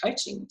know, with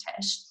coaching,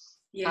 Tash,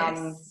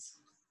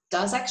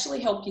 does actually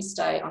help you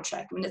stay on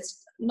track. I mean,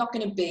 it's not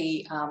going to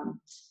be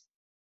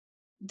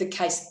the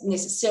case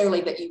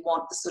necessarily that you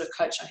want the sort of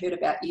coach I heard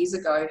about years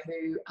ago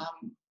who,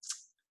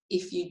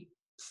 if you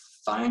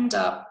phoned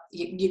up,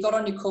 you got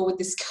on your call with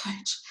this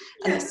coach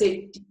and they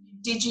said,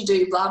 did you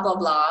do blah, blah,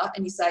 blah?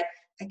 And you say,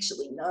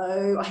 actually,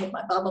 no, I had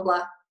my blah, blah,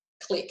 blah.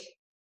 Click.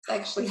 They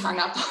actually hung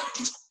up on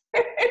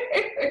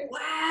it.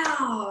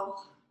 Wow.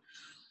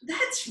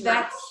 That's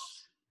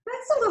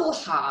a little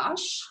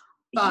harsh,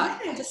 but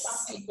for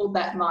some people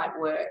that might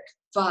work.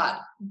 But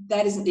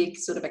that isn't the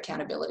sort of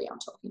accountability I'm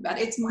talking about.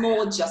 It's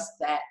more just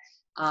that,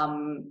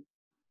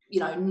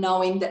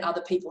 knowing that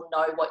other people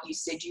know what you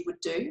said you would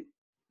do.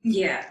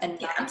 Yeah. And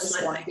none of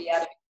us want to be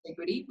out of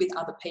integrity with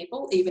other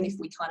people, even if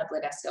we kind of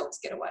let ourselves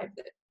get away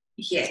with it.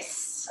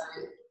 Yes. So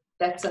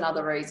that's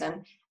another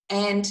reason.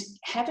 And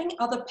having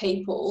other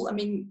people, I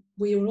mean,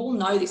 we all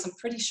know this. I'm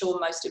pretty sure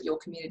most of your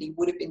community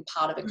would have been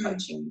part of a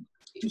coaching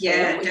before.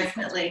 Yeah,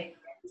 definitely.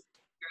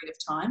 Period of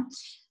time.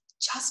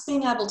 just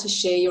being able to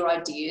share your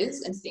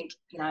ideas and think,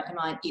 you know, am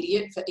I an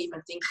idiot for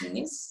even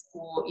thinking this?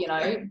 Or, you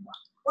know,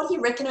 what do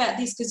you reckon about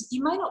this? Because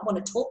you may not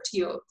want to talk to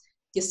your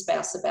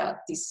spouse about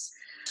this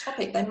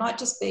topic. They might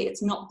just be,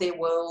 it's not their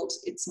world,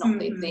 it's not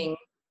their thing.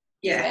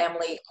 Your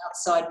family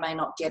outside may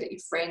not get it,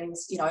 your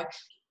friends, you know.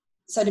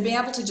 So to be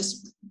able to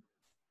just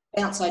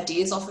bounce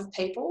ideas off of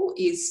people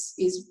is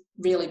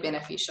really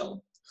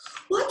beneficial.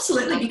 Well,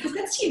 absolutely, because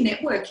that's your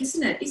network,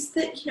 isn't it? Is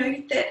that, you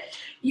know, that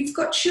you've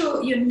got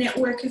your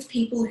network of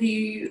people who,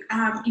 you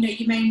know,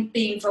 you may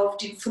be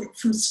involved in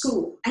from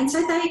school, and so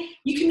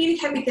you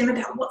communicate with them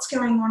about what's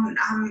going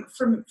on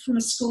from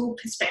a school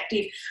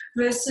perspective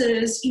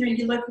versus, you know,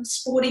 your local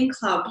sporting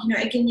club. You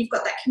know, again, you've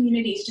got that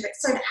community to do it.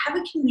 So to have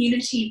a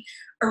community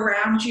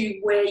around you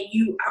where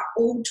you are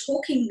all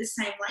talking the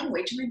same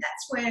language, I mean,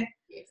 that's where,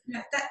 you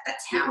know,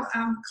 that's how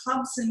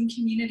clubs and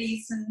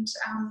communities and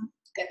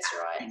that's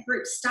right.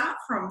 groups start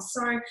from.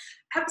 So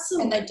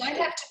absolutely. And they don't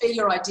have to be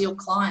your ideal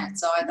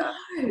clients either.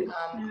 No.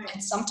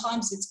 And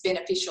sometimes it's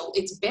beneficial.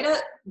 It's better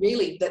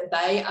really that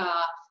they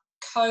are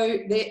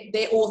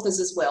they're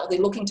authors as well. They're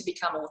looking to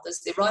become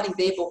authors. They're writing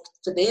their book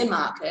for their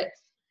market.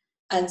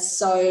 And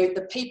so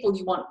the people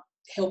you want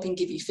helping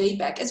give you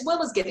feedback, as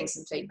well as getting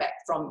some feedback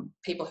from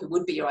people who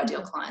would be your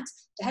ideal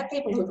clients, to have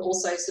people who have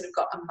also sort of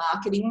got a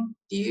marketing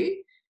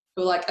view,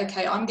 who are like,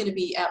 okay, I'm going to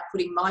be out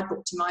putting my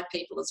book to my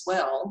people as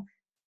well.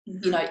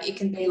 You know, it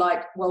can be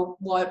like, well,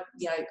 why,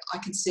 you know, I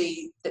can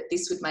see that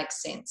this would make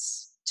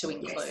sense to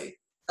include. Yes.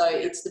 So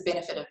it's the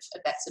benefit of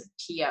that sort of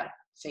peer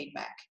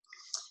feedback.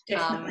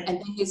 Definitely. And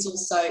then there's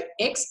also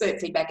expert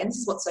feedback, and this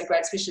is what's so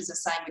great, especially as the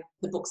same with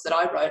the books that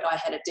I wrote. I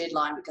had a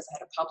deadline because I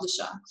had a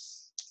publisher.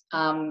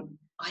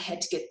 I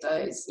had to get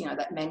those, you know,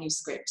 that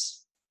manuscript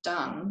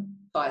done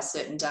by a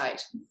certain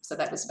date. So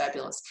that was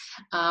fabulous.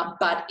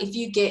 But if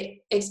you get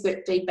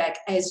expert feedback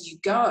as you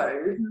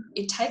go,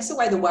 it takes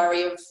away the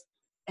worry of,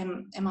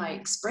 am I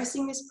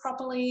expressing this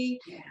properly?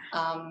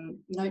 Yeah.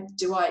 You know,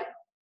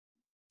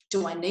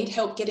 do I need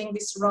help getting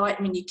this right?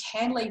 I mean, you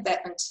can leave that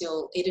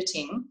until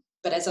editing,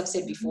 but as I've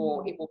said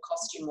before, it will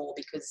cost you more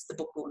because the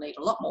book will need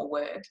a lot more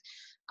work.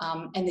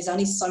 And there's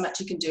only so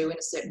much you can do in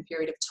a certain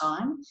period of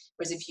time.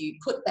 Whereas if you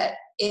put that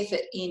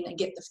effort in and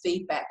get the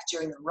feedback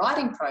during the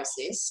writing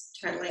process,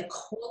 the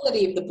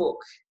quality of the book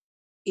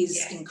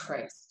is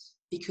increased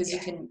because you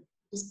can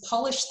just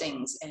polish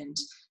things and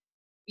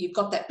you've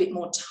got that bit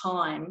more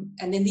time,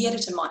 and then the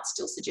editor might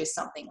still suggest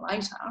something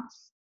later,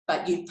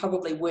 but you've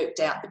probably worked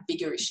out the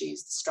bigger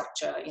issues, the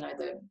structure, you know,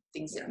 the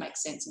things that make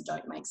sense and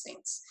don't make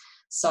sense.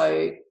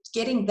 So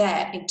getting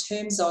that in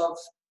terms of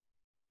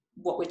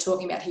what we're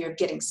talking about here of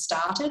getting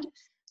started,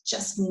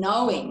 just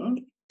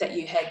knowing that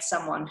you had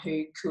someone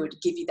who could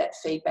give you that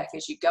feedback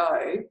as you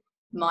go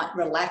might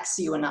relax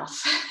you enough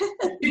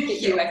that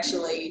you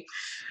actually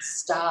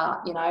start,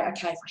 you know,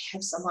 okay, if I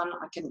have someone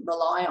I can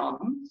rely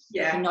on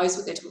who knows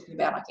what they're talking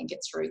about, I can get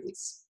through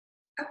this.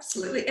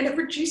 Absolutely. And it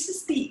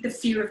reduces the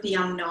fear of the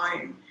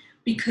unknown,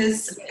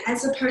 because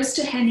as opposed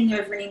to handing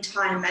over an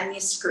entire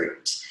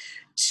manuscript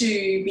to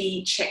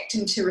be checked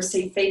and to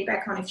receive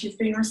feedback on, if you've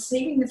been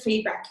receiving the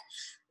feedback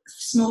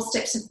small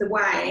steps of the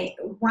way,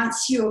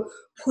 once you're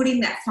putting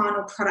that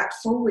final product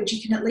forward,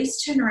 you can at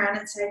least turn around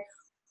and say,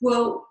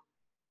 well,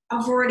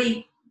 I've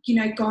already, you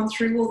know, gone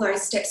through all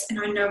those steps and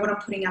I know what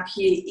I'm putting up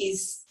here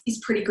is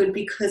pretty good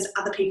because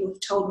other people have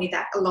told me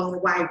that along the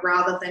way,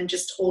 rather than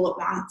just all at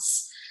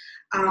once.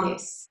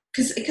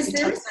 Because it takes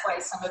away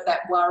some of that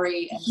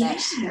worry and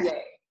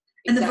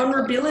and the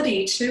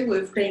vulnerability too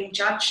of being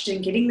judged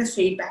and getting the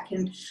feedback,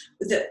 and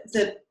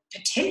the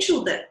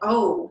potential that,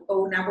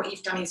 now what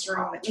you've done is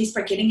wrong. At least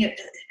by getting it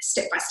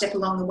step by step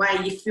along the way,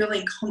 you're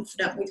feeling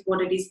confident with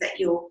what it is that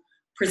you're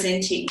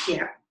presenting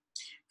here.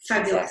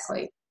 Fabulous.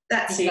 Exactly.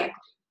 That's it.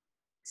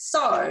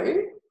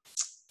 So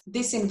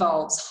this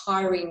involves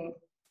hiring,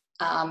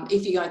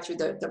 if you're going through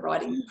the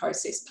writing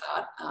process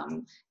part,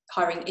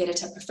 hiring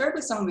editor,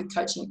 preferably someone with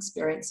coaching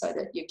experience, so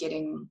that you're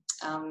getting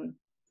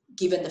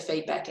given the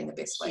feedback in the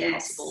best way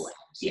possible,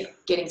 and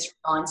getting through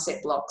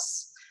mindset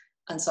blocks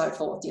and so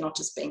forth. You're not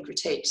just being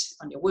critiqued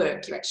on your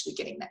work, you're actually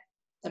getting that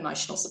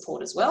emotional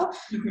support as well,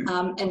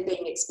 and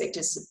being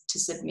expected to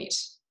submit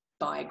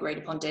by agreed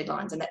upon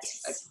deadlines. And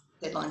that's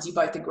deadlines you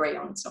both agree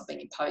on. It's not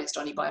being imposed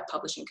on you by a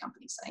publishing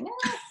company saying,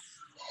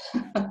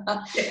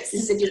 If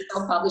you're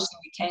self-publishing,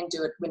 you can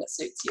do it when it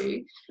suits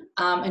you,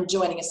 and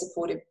joining a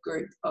supportive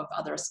group of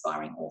other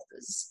aspiring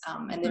authors.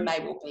 And there may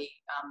well be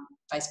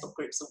Facebook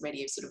groups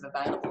already sort of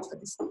available for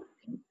this.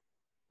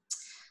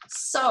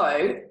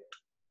 So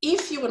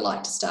if you would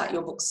like to start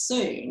your book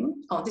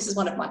soon, this is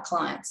one of my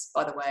clients,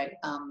 by the way,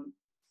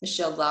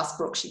 Michelle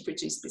Glassbrook. She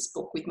produced this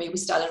book with me. We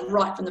started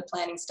right from the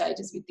planning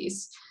stages with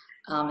this.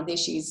 And there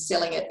she's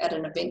selling it at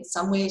an event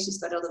somewhere. She's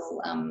got a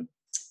little,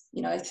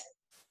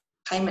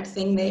 payment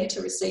thing there to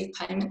receive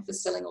payment for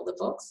selling all the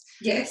books.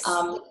 Yes.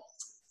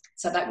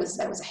 So that was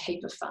a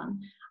heap of fun.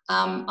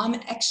 I'm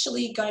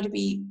actually going to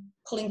be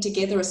pulling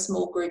together a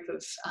small group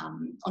of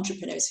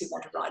entrepreneurs who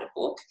want to write a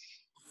book,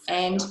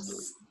 and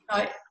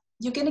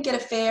you're going to get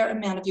a fair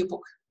amount of your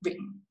book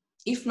written,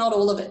 if not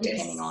all of it,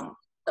 depending on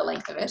the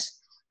length of it.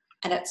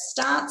 And it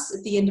starts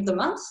at the end of the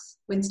month,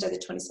 Wednesday the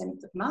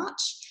 27th of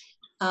March.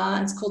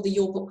 It's called the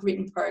Your Book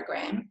Written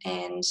program.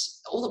 And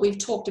all that we've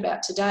talked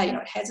about today,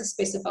 it has a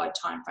specified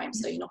time frame,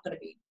 so you're not going to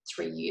be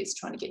 3 years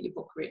trying to get your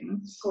book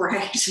written.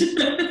 Great.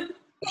 You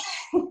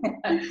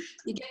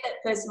get that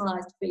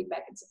personalised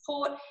feedback and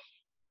support,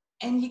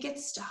 and you get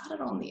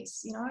started on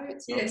this.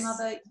 It's not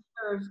another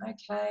year of,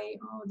 okay,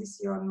 this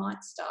year I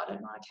might start it.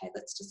 Okay,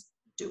 let's just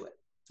do it.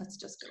 Let's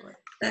just do it.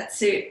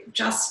 That's it.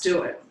 Just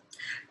do it.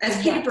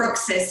 As Peter Brock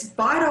says,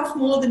 bite off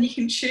more than you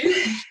can chew.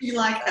 You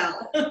like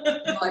hell.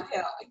 Like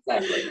hell,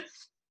 exactly.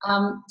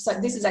 So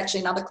this is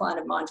actually another client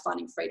of mine,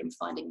 Finding Freedom,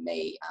 Finding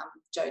Me,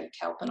 Jodie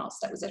Kalpanos.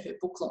 That was at her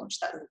book launch,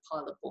 that little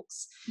pile of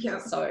books. Yeah.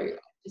 So I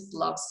just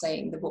love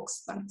seeing the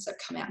books that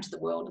come out into the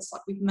world. It's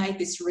like, we've made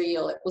this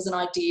real. It was an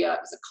idea, it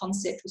was a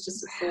concept, it was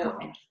just a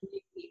thought, and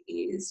it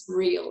is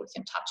real. We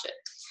can touch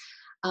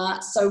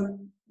it. So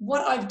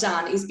what I've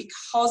done is,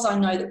 because I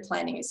know that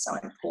planning is so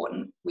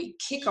important, we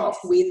kick off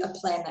with a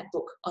Plan That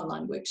Book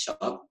online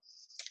workshop.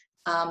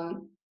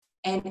 And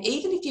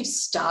even if you've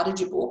started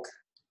your book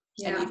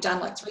and you've done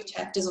like 3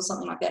 chapters or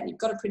something like that, and you've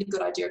got a pretty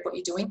good idea of what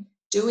you're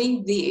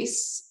doing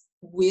this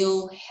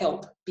will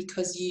help,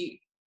 because you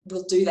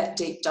will do that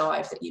deep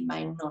dive that you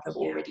may not have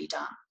already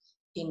done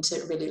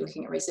into really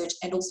looking at research,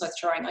 and also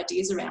throwing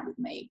ideas around with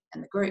me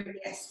and the group.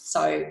 Yes.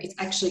 So it's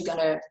actually going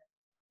to,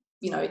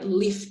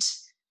 lift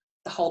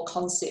the whole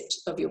concept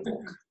of your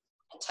book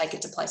and take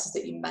it to places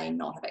that you may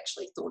not have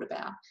actually thought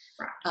about.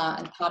 Right.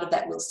 And part of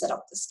that, we'll set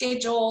up the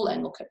schedule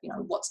and look at,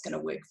 what's going to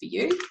work for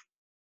you.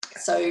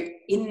 So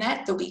in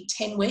that, there'll be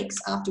 10 weeks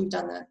after we've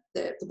done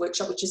the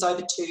workshop, which is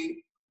over 2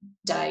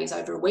 days,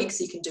 over a week,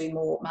 so you can do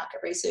more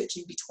market research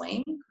in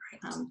between,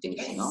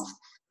 finishing off.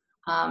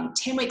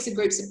 10 weeks of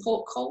group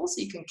support calls,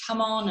 so you can come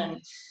on and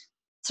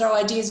throw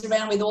ideas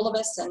around with all of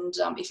us, and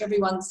if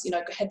everyone's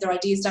had their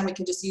ideas done, we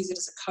can just use it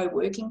as a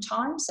co-working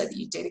time, so that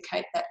you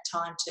dedicate that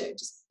time to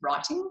just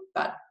writing.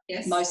 But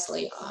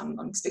mostly I'm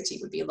expecting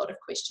it would be a lot of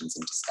questions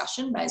and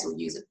discussion. May as well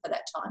use it for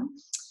that time.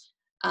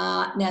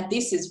 Now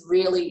this is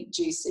really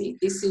juicy.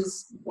 This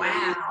is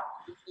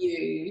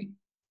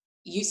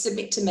you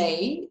submit to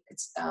me.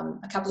 It's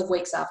a couple of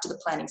weeks after the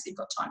planning, so you've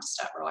got time to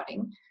start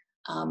writing.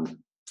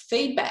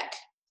 Feedback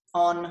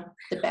on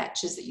the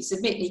batches that you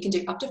submit. And you can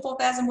do up to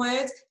 4,000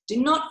 words.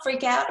 Do not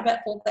freak out about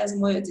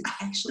 4,000 words. It's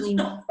actually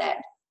not that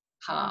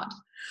hard.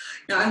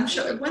 No, I'm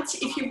sure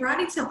if you're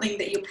writing something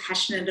that you're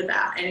passionate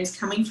about and is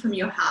coming from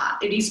your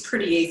heart, it is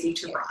pretty easy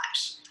to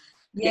write.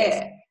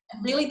 Yeah.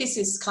 And really, this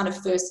is kind of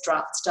first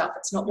draft stuff.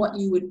 It's not what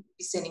you would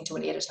be sending to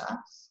an editor.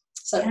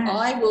 So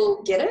I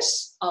will get it,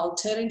 I'll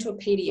turn it into a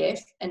PDF,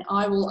 and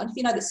I will, if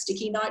you know the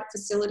sticky note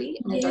facility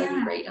in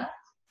Adobe Reader,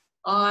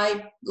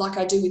 like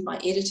I do with my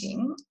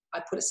editing,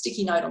 I put a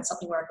sticky note on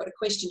something where I've got a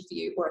question for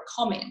you or a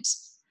comment,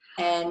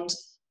 and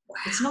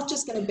it's not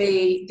just going to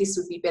be, this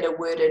would be better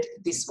worded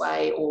this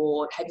way,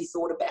 or have you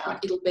thought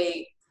about, it'll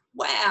be,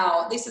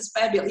 wow, this is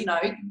fabulous.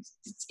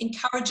 It's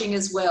encouraging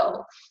as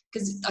well,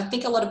 because I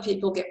think a lot of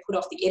people get put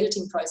off the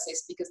editing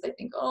process because they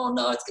think, oh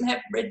no, it's going to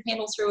have red pen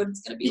all through it,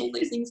 it's going to be all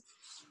these things.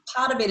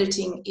 Part of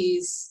editing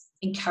is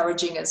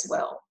encouraging as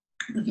well.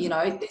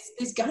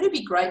 There's going to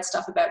be great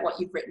stuff about what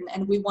you've written,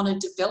 and we want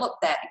to develop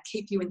that and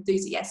keep you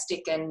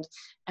enthusiastic and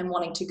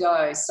wanting to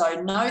go.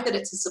 So know that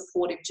it's a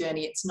supportive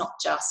journey. It's not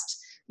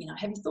just,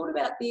 have you thought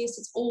about this?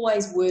 It's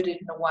always worded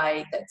in a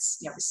way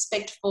that's,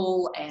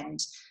 respectful and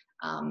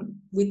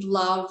with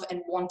love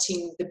and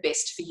wanting the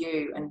best for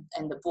you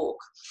and the book.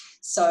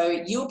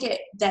 So you'll get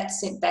that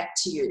sent back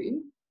to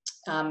you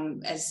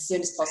as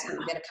soon as possible,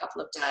 within a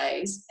couple of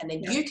days, and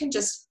then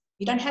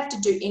you don't have to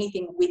do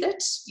anything with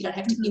it. You don't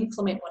have to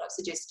implement what I've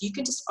suggested. You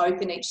can just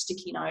open each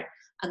sticky note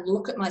and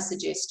look at my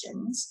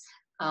suggestions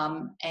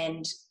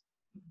and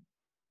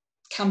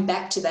come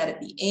back to that at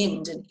the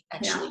end and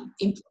actually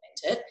implement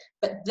it.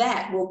 But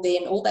that will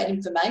then, all that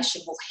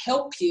information will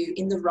help you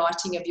in the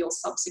writing of your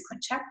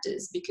subsequent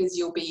chapters, because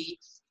you'll be,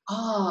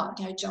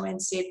 Joanne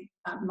said it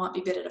might be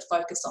better to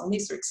focus on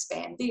this or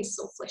expand this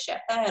or flesh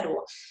out that,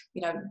 or,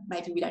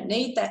 maybe we don't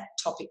need that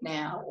topic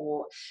now.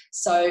 Or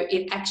so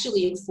it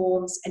actually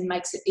informs and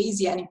makes it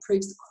easier and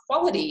improves the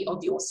quality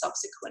of your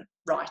subsequent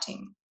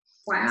writing.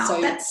 Wow,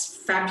 so that's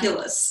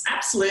fabulous.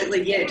 Absolutely,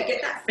 to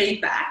get that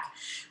feedback,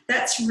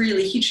 that's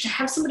really huge. To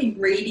have somebody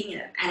reading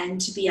it and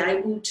to be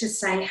able to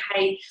say,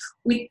 hey,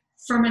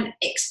 from an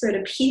expert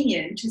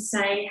opinion, to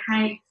say,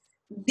 hey,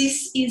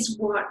 this is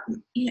what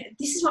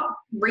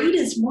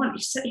readers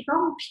want. So if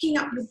I'm picking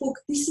up your book,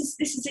 this is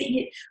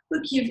it.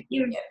 Look, you've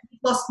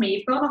lost me.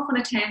 You've gone off on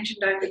a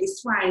tangent over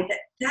this way.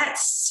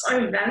 That's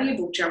so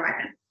valuable,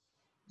 Joanne.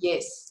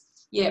 Yes.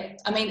 Yeah.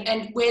 I mean,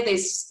 and where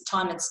there's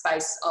time and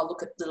space, I'll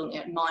look at little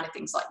minor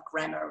things like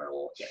grammar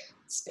or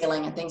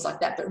spelling and things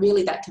like that. But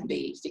really, that can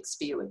be fixed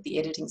for you at the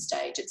editing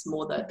stage. It's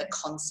more the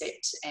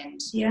concept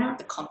and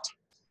the content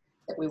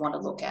that we want to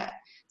look at.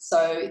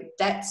 So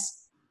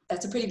that's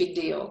a pretty big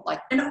deal.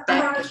 Like, and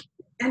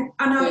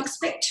I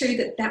expect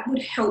too that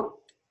would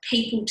help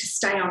people to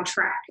stay on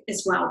track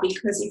as well,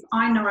 because if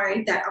I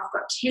know that I've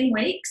got 10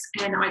 weeks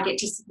and I get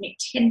to submit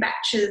 10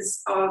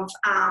 batches of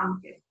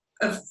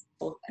up to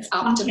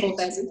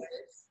 4,000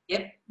 words.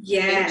 Yep.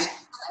 Yeah.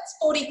 That's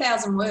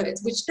 40,000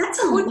 words, which that's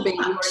could be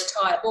your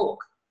entire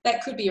book.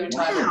 That could be your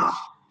entire book.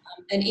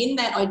 And in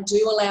that, I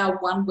do allow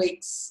 1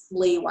 week's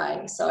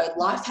leeway. So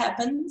life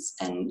happens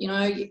and, you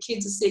know, your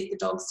kids are sick, the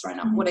dog's thrown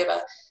up, whatever.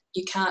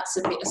 You can't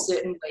submit a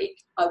certain week.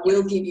 I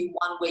will give you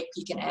 1 week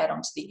you can add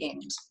on to the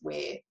end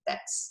where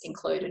that's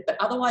included. But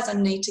otherwise, I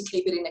need to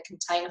keep it in a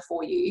container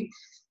for you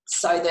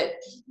so that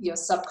your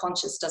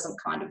subconscious doesn't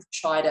kind of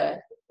try to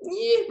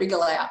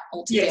wriggle out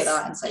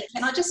altogether and say,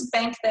 can I just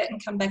bank that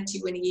and come back to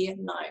you in a year?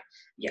 No.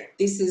 Yeah.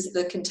 This is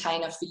the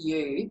container for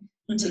you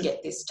to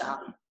get this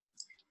done.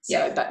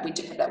 So, but we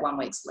do have that 1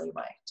 week's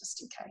leeway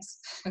just in case.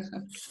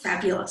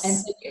 Fabulous. And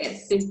so,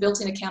 yes, there's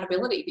built-in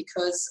accountability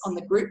because on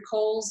the group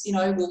calls, you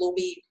know, we'll all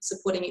be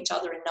supporting each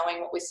other and knowing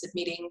what we're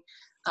submitting,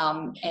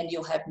 and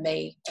you'll have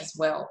me as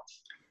well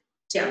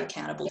to be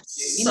accountable to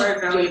you. So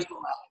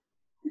valuable.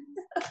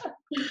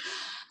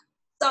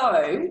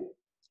 So,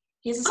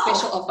 here's a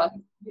special offer.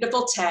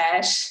 Beautiful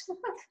Tash.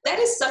 That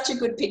is such a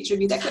good picture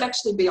of you. That could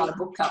actually be on a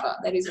book cover.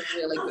 That is a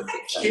really good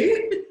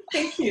picture.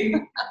 Thank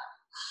you.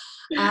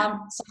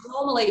 So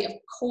normally, of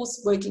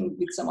course, working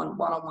with someone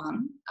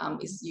one-on-one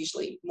is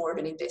usually more of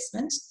an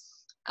investment.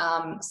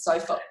 So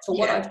for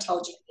what I've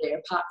told you there,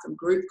 apart from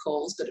group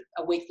calls, but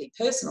a weekly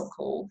personal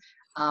call,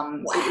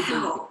 it would be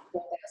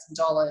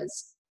 $4,000.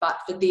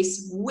 But for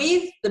this,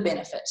 with the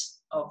benefit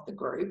of the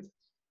group,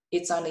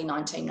 it's only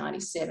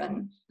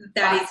 $19.97.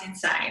 That is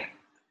insane.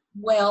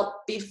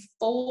 Well,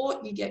 before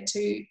you get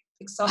too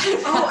excited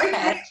about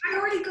that, I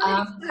already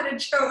got excited,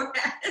 Joanne.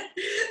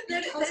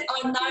 Because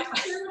I know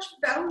so much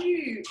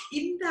value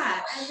in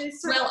that. And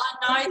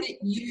I know that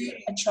you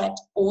attract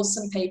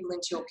awesome people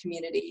into your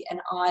community, and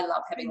I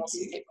love having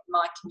awesome people in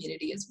my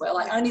community as well.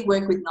 I only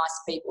work with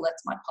nice people.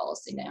 That's my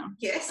policy now.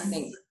 Yes, I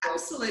think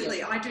absolutely.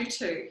 Yeah. I do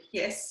too.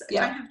 Yes.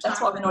 Yeah, that's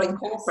why we're not in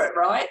corporate,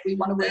 right? We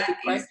want to work with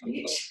great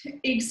people.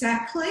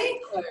 Exactly.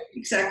 So,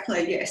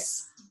 exactly.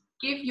 Yes.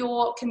 Give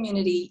your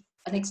community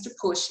an extra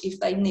push if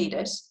they need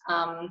it.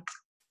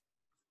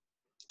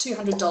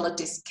 $200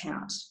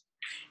 discount.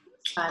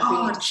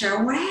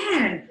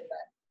 Joanne,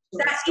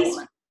 that is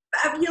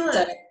fabulous.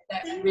 So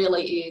that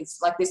really is.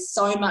 Like, there's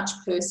so much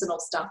personal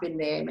stuff in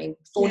there. I mean,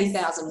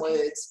 40,000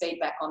 words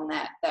feedback on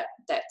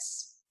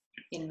that's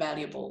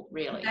invaluable,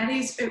 really. That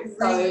is, it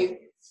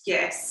really,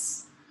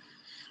 yes.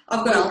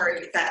 I've got to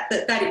agree with that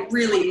it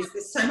really is.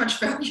 There's so much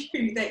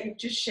value that you've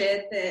just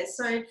shared there.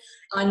 So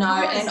I know,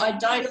 and I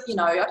don't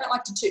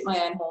like to toot my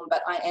own horn,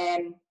 but I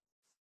am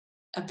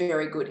a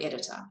very good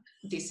editor.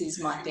 This is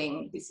my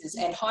thing.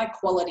 And high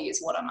quality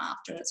is what I'm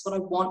after, and it's what I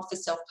want for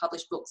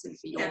self-published books and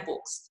for your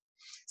books.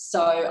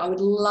 So I would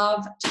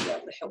love to be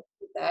able to help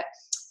with that.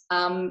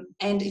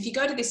 And if you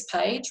go to this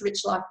page,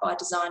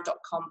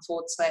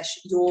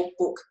 richlifebydesign.com/your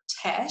book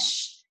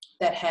Tash,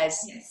 that has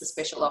the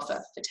special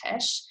offer for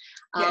Tash.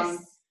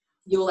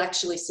 You'll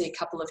actually see a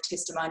couple of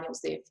testimonials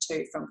there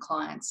too from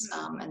clients,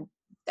 and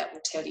that will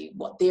tell you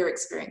what their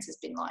experience has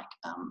been like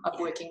of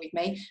working with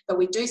me. But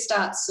we do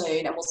start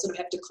soon, and we'll sort of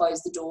have to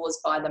close the doors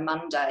by the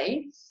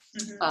Monday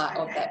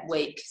of that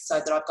week, so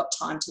that I've got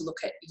time to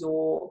look at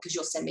because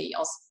I'll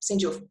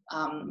send you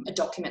a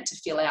document to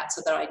fill out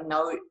so that I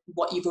know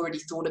what you've already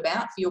thought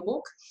about for your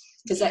book,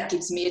 because that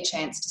gives me a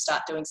chance to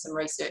start doing some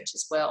research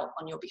as well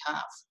on your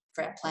behalf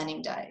for our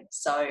planning day.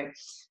 So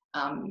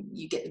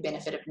you get the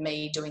benefit of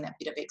me doing that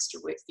bit of extra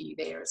work for you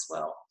there as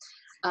well.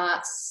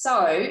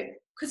 So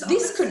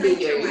this could be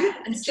you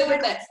instead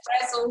of that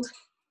frazzled.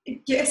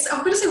 Yes, I'm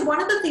going to say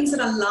one of the things that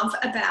I love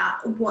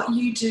about what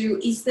you do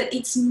is that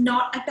it's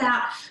not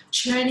about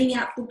churning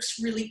out books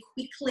really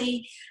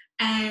quickly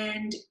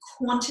and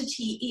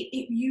quantity.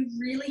 You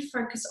really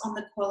focus on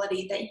the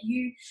quality that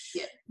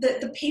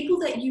the people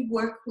that you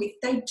work with,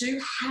 they do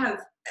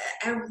have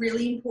a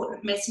really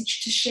important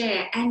message to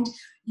share, and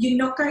you're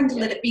not going to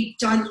let it be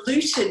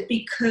diluted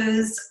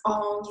because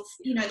of,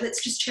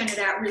 let's just churn it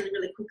out really,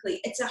 really quickly.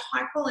 It's a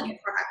high quality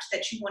product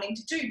that you're wanting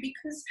to do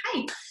because,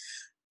 hey,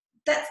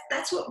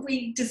 that's what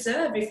we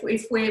deserve if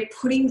we're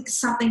putting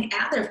something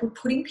out there, if we're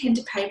putting pen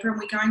to paper and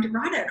we're going to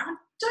write it.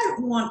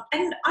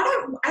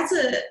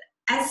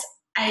 As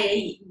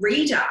a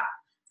reader,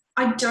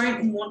 I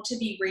don't want to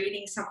be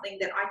reading something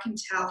that I can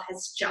tell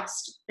has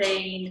just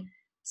been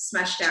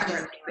smashed out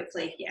really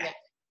quickly. Yeah.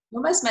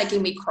 Almost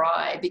making me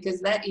cry, because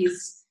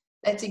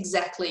that's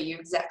exactly you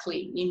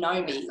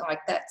know me, like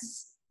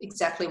that's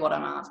exactly what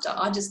I'm after.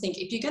 I just think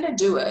if you're going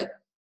to do it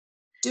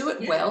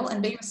well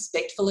and be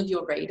respectful of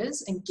your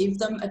readers and give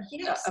them a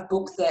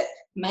book that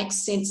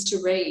makes sense to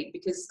read,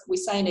 because we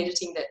say in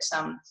editing that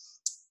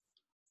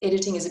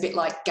editing is a bit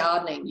like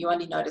gardening. You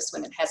only notice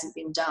when it hasn't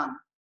been done.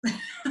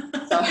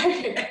 So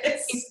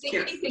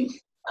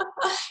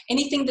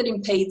anything that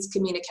impedes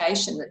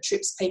communication, that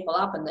trips people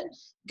up and that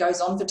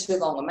goes on for too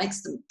long or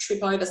makes them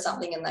trip over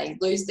something and they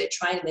lose their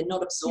train and they're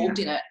not absorbed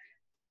in it,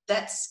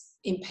 that's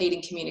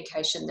impeding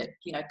communication that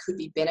could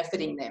be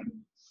benefiting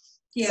them.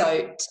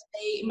 So to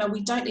me,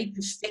 we don't need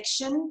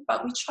perfection,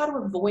 but we try to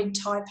avoid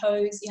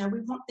typos. We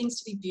want things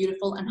to be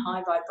beautiful and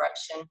high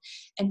vibration.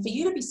 And for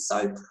you to be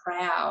so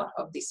proud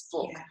of this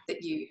book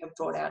that you have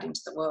brought out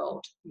into the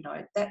world,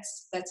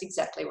 that's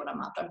exactly what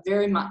I'm after. I'm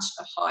very much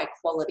a high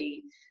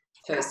quality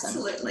person.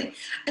 Absolutely.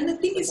 And the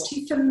thing is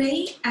too, for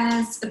me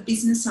as a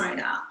business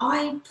owner,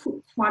 I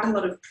put quite a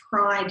lot of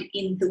pride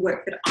in the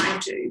work that I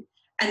do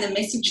and the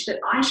message that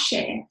I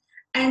share.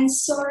 And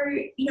so,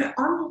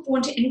 I'm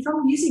wanting, and if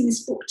I'm using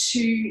this book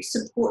to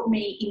support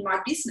me in my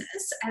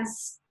business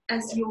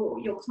as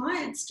your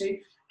clients do,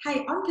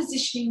 hey, I'm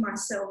positioning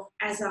myself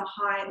as a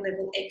high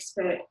level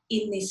expert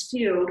in this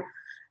field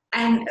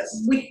and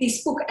with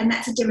this book, and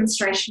that's a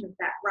demonstration of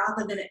that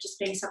rather than it just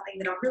being something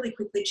that I've really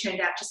quickly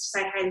churned out just to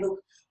say, hey, look,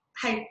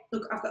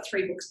 I've got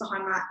 3 books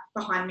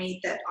behind me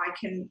that I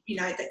can,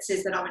 that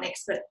says that I'm an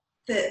expert.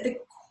 The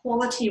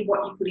quality of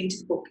what you put into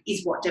the book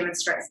is what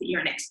demonstrates that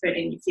you're an expert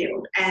in your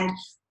field. And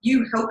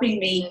you helping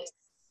me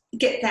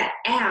get that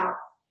out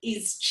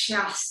is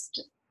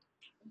just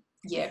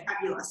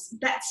fabulous.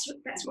 That's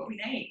what we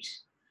need.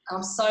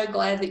 I'm so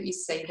glad that you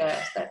see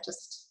that. That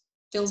just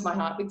fills my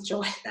heart with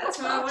joy. That's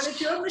why I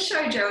wanted you on the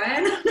show,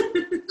 Joanne.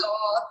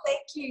 Oh,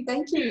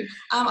 thank you.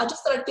 I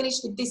just thought I'd finish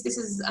with this. This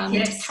is a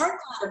current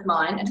client of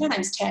mine, and her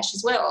name's Tash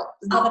as well.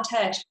 Another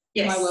Tash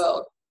in my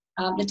world.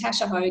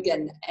 Natasha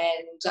Hogan,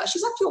 and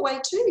she's up your way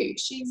too.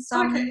 She's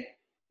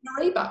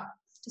Nariba,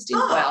 just in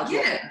Wild.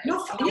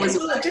 Well,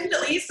 it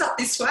definitely is up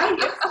this way.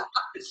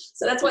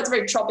 So that's why it's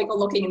very tropical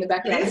looking in the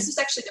background. Yes. This is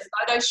actually the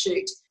photo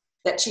shoot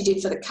that she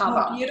did for the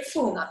cover. Oh,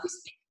 beautiful.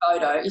 This big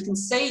photo. You can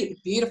see the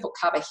beautiful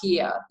cover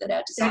here that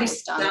our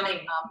designer's done.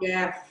 Stunning. Isn't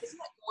that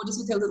gorgeous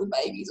with her little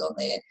babies on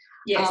there?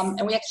 Yes.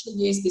 And we actually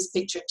used this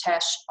picture of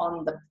Tash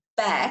on the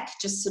back,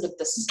 just sort of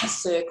a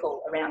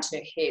circle around her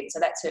head. So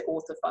that's her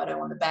author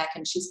photo on the back,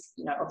 and she's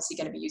obviously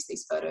going to be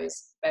these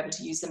photos, be able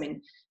to use them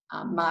in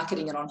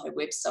marketing it on her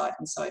website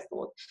and so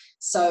forth.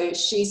 So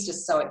she's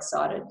just so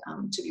excited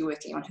to be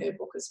working on her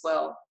book as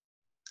well,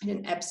 and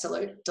an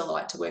absolute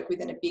delight to work with,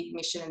 and a big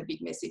mission and a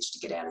big message to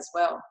get out as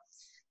well.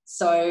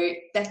 So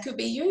that could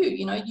be you.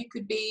 You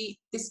could be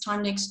this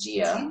time next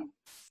year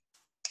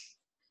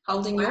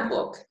holding your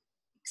book.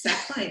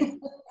 Exactly.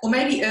 Or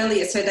maybe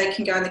earlier so they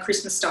can go in the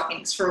Christmas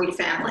stockings for all your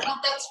family. Well,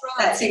 that's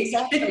right. That's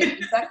exactly.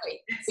 But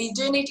you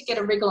do need to get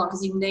a wriggle on,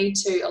 because you need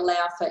to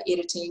allow for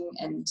editing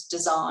and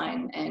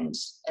design and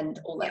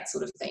all that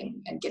sort of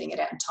thing, and getting it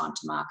out in time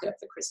to market it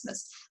for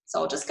Christmas. So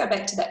I'll just go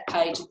back to that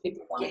page if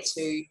people want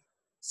to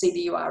see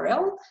the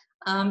URL.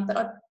 But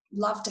I'd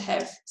love to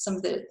have some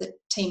of the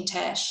Team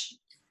Tash.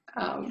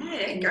 Go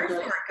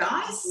for it,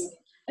 guys.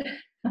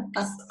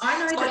 I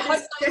know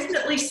that there's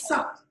definitely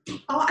some.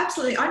 Oh,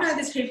 absolutely. I know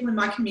there's people in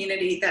my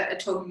community that are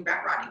talking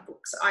about writing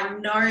books. I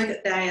know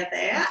that they are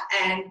there,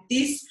 and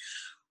this,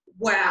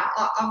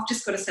 I've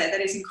just got to say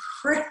that is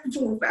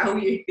incredible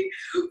value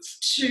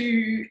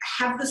to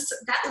have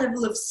that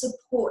level of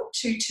support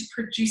to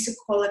produce a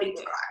quality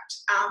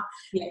product.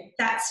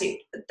 That's it.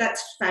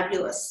 That's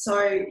fabulous.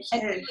 So,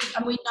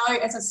 and we know,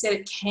 as I said,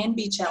 it can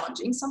be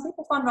challenging. Some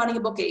people find writing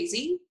a book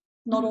easy.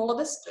 Not all of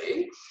us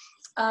do.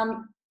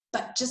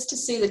 But just to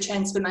see the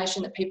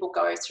transformation that people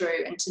go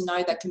through, and to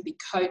know that can be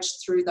coached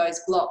through those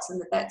blocks,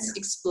 and that's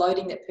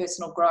exploding their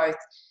personal growth,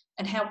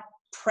 and how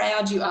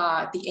proud you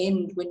are at the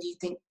end when you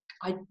think,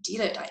 I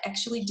did it. I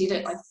actually did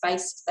it. I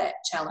faced that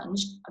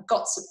challenge. I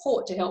got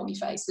support to help me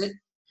face it,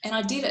 and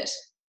I did it.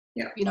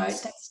 Yeah.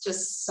 That's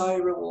just so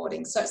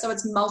rewarding. So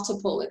it's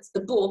multiple. It's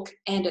the book,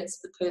 and it's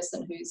the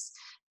person who's,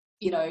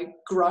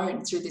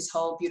 grown through this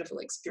whole beautiful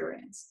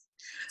experience.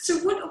 So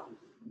what,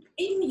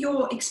 in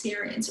your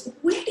experience,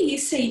 where do you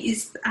see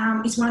is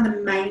one of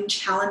the main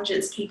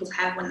challenges people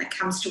have when it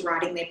comes to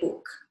writing their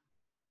book?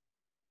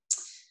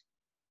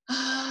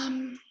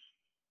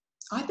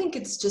 I think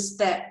it's just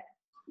that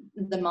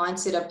the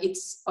mindset of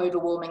it's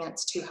overwhelming and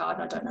it's too hard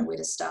and I don't know where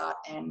to start,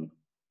 and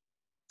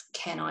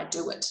can I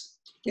do it?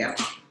 Yeah.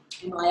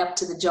 Am I up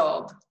to the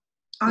job?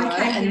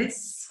 Okay,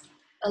 yes.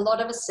 A lot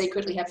of us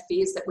secretly have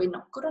fears that we're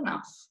not good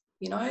enough.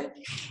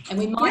 And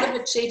we might have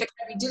achieved it.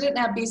 We did it in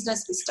our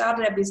business. We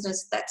started our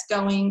business. That's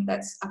going.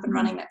 That's up and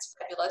running. That's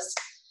fabulous.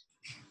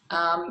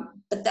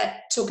 But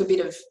that took a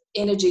bit of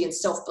energy and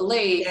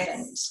self-belief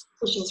and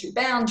pushing through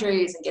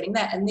boundaries and getting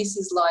that. And this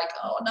is like,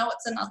 oh no,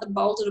 it's another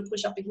boulder to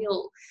push up a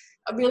hill.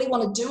 I really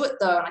want to do it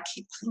though, and I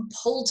keep being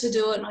pulled to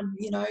do it. And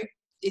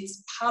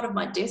it's part of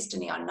my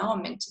destiny. I know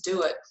I'm meant to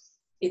do it.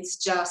 It's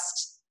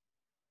just,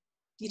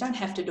 you don't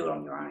have to do it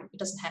on your own. It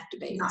doesn't have to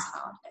be as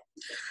hard.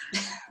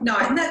 No,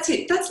 and that's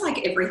it. That's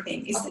like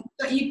everything. Is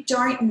that you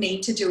don't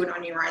need to do it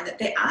on your own. That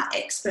there are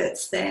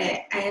experts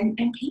there, and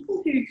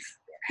people who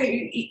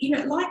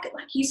like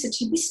you said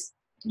to this,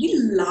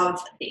 you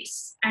love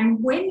this.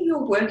 And when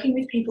you're working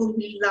with people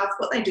who love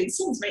what they do, it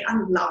seems to me, I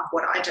love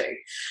what I do.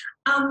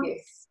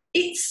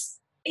 It's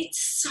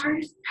so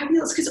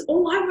fabulous, because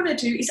all I want to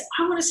do is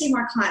I want to see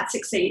my clients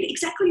succeed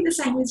exactly the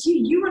same as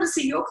you. You want to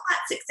see your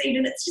clients succeed,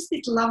 and it's just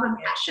this love and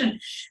passion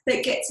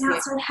that gets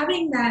out. So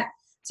having that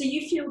So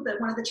you feel that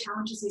one of the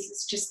challenges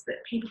is just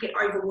that people get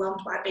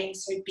overwhelmed by it being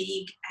so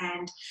big,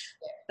 and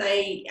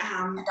they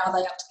and are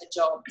they up to the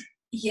job?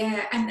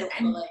 Yeah,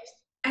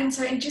 and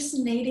so just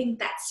needing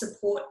that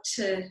support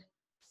to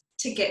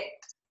get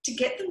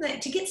them there,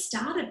 to get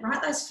started,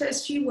 right? Those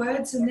first few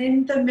words, and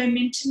then the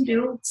momentum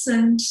builds.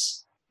 And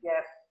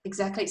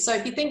exactly. So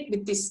if you think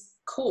with this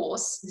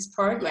course, this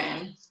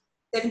program,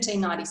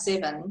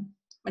 $17.97,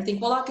 I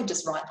think, well, I could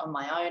just write on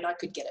my own. I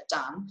could get it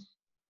done.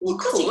 You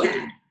could.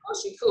 Of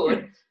course you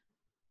could.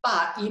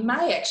 But you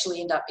may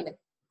actually end up, in a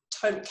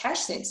total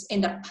cash sense,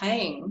 end up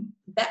paying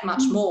that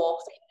much more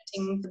for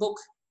editing the book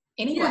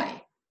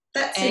anyway.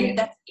 That's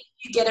if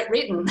you get it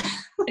written.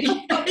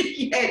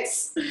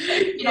 Yes.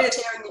 You're not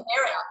tearing your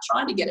hair out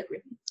trying to get it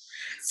written.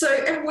 So,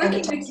 and working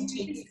with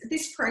you,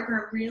 this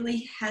program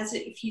really has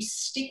it. If you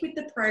stick with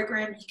the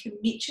program, you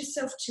commit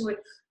yourself to it,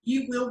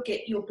 you will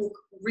get your book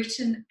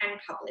written and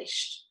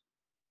published.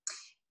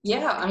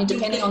 Yeah, I mean,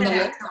 depending on the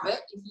length of it,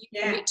 if you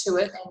commit to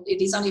it and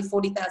it is only a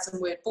 40,000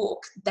 word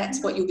book,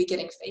 that's what you'll be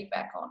getting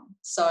feedback on.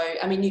 So,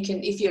 I mean, you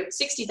can, if you're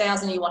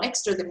 60,000 and you want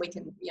extra, then we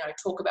can,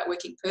 talk about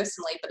working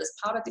personally. But as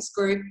part of this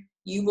group,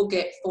 you will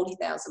get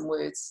 40,000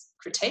 words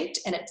critiqued,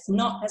 and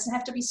doesn't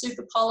have to be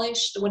super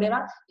polished or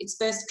whatever. It's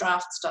first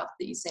draft stuff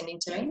that you send in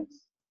to me,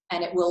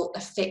 and it will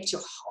affect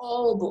your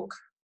whole book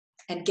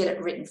and get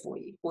it written for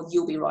you, or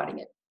you'll be writing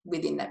it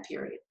within that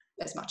period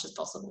as much as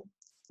possible.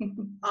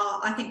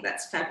 Oh, I think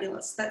that's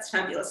fabulous. That's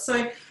fabulous.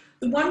 So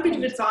the one bit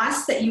of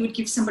advice that you would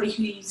give somebody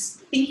who's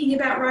thinking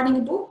about writing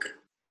a book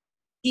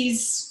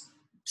is,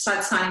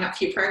 besides signing up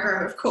for your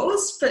program, of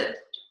course, but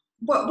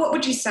what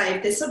would you say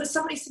if there's sort of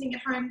somebody sitting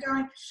at home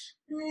going,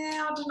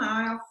 I don't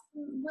know,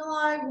 will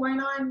I,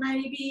 won't I,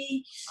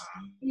 maybe,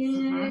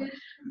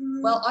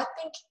 Well,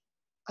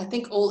 I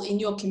think all in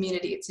your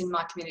community, it's in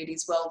my community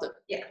as well, that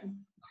I'm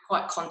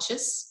quite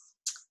conscious.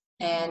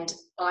 And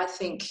I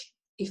think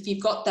if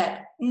you've got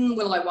that,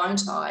 will I,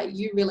 won't I,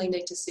 you really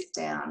need to sit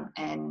down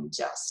and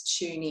just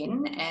tune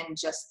in and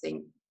just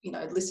think,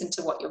 listen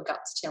to what your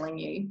gut's telling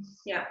you.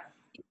 Yeah.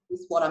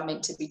 Is what I'm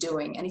meant to be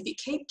doing. And if you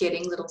keep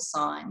getting little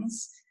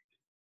signs,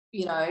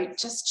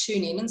 just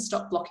tune in and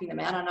stop blocking them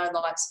out. I know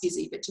life's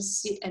busy, but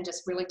just sit and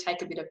just really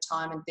take a bit of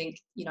time and think,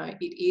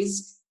 it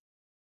is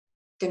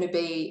going to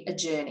be a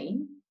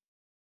journey.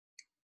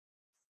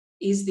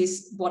 Is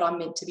this what I'm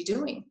meant to be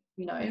doing?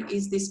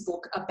 Is this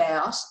book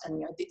about,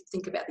 and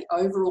think about the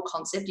overall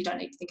concept. You don't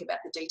need to think about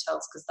the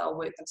details because they'll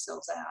work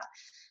themselves out.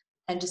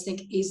 And just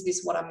think, is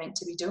this what I'm meant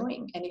to be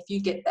doing? And if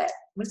you get that,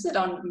 what is it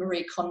on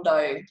Marie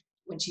Kondo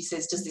when she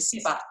says, does this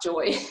spark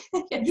joy?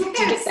 Yes. Do you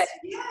get that?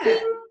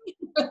 Yes.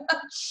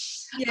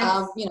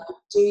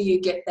 Do you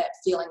get that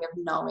feeling of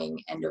knowing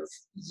and of,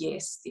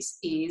 yes, this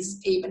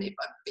is, even if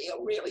I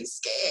feel really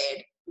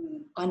scared,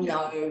 I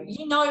know,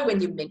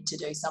 when you're meant to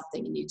do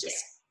something and you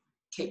just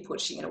keep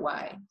pushing it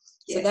away.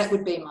 So that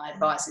would be my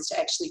advice, is to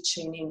actually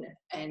tune in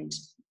and,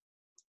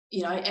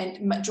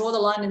 and draw the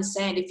line in the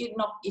sand. If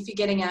you're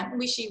getting a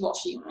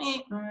wishy-washy,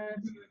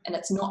 and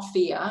it's not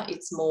fear,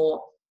 it's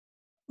more,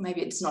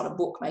 maybe it's not a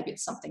book, maybe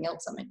it's something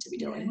else I'm meant to be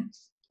doing.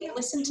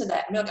 Listen to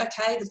that and be like,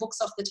 okay, the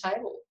book's off the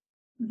table.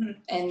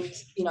 And,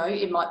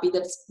 it might be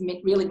that it's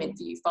really meant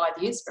for you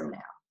 5 years from now.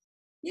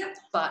 Yeah.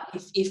 But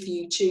if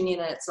you tune in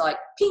and it's like,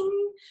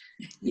 ping,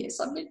 yes,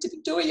 I'm meant to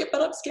be doing it,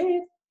 but I'm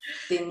scared,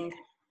 then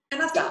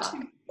and I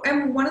think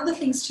and one of the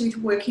things too,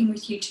 working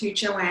with you too,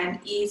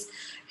 Joanne, is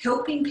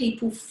helping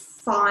people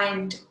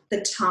find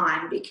the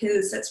time,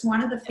 because that's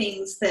one of the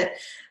things that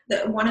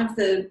one of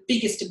the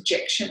biggest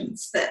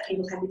objections that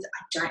people have is,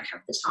 I don't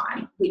have the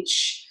time,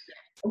 which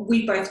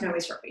we both know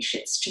is rubbish.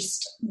 It's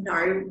just,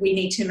 no, we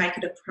need to make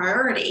it a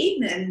priority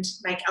and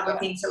make other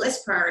things a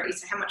less priority.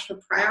 So how much of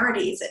a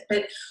priority is it?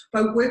 But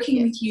by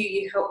working with you,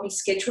 you help me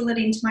schedule it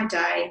into my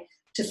day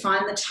to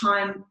find the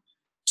time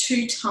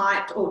to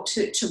type or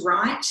to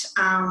write,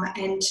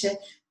 and to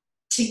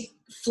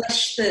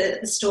flesh the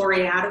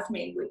story out of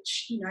me,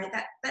 which,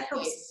 that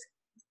helps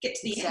get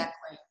to the end.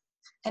 Exactly.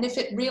 And if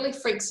it really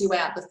freaks you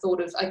out, the thought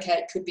of, okay,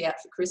 it could be out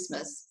for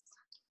Christmas,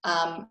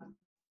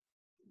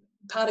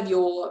 part of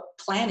your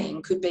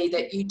planning could be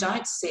that you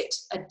don't set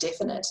a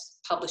definite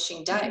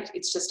publishing date.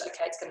 It's just,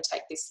 okay, it's going to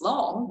take this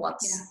long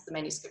once the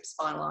manuscript's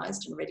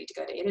finalised and ready to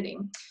go to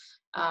editing.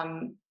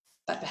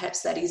 But perhaps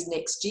that is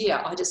next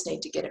year. I just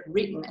need to get it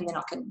written, and then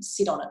I can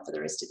sit on it for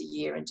the rest of the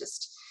year and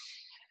just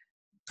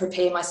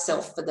prepare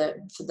myself for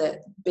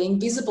the being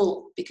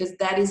visible, because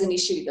that is an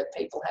issue that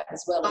people have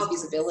as well, as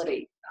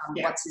visibility.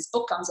 Once this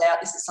book comes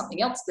out, this is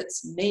something else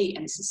that's me,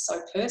 and this is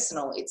so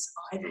personal.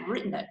 I've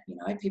written it,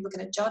 people are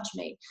going to judge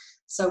me.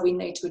 So we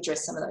need to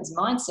address some of those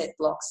mindset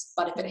blocks.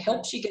 But if it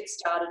helps you get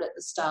started at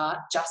the start,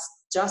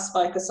 just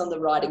focus on the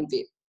writing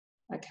bit,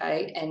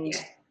 okay? And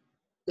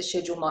the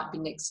schedule might be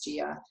next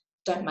year.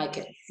 Don't make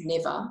it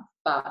never,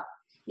 but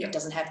it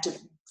doesn't have to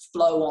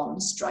flow on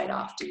straight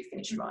after you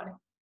finish writing.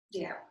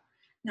 Yeah.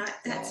 No,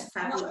 that's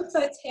fabulous. I hope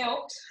that's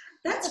helped.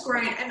 That's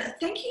great. And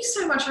thank you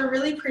so much. I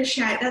really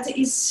appreciate that. It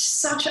is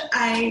such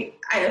a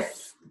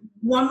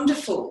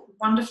wonderful,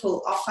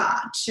 wonderful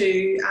offer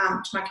to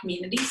my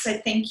community. So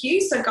thank you.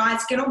 So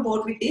guys, get on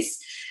board with this.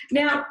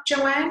 Now,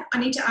 Joanne, I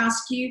need to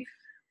ask you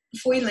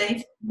before you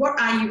leave, what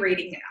are you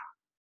reading now?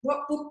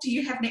 What book do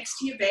you have next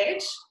to your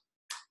bed?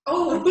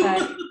 Oh, okay.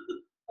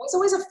 There's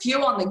always a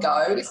few on the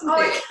go, isn't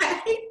there?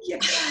 Okay. Yeah.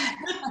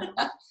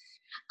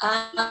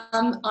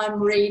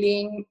 I'm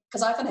reading,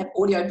 because I often have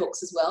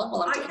audiobooks as well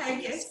while I'm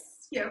doing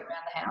yes. Yeah.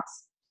 around the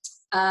house.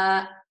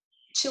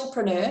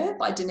 Chillpreneur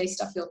by Denise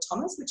Duffield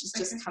Thomas, which has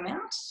just come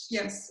out.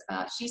 Yes.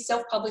 She's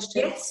self-published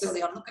her books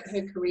early on. Look at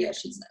her career.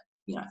 She's,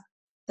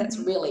 that's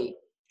really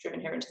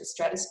driven her into the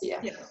stratosphere.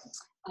 Yeah.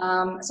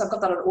 So I've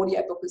got that on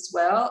audiobook as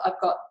well. I've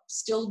got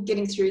still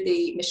getting through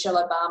the Michelle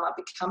Obama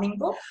Becoming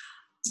book.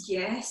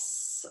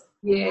 Yes.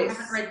 Yes. I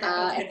haven't read that.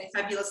 I've heard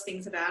fabulous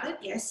things about it.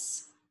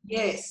 Yes.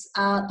 Yes.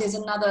 There's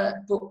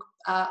another book.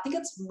 I think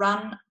it's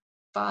Run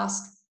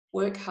Fast,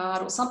 Work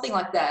Hard, or something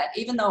like that.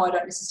 Even though I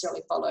don't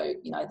necessarily follow,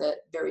 the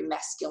very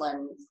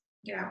masculine,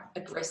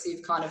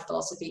 aggressive kind of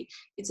philosophy,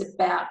 it's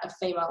about a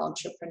female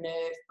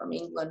entrepreneur from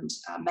England,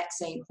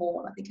 Maxine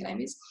Horn, I think her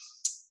name is.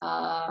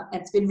 And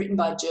it's been written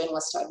by a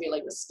journalist I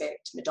really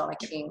respect, Madonna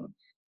King.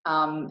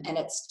 And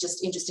it's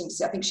just interesting to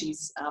see. I think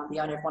she's the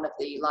owner of one of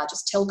the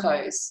largest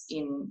telcos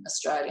in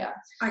Australia.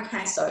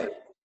 Okay. So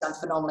done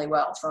phenomenally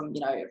well from,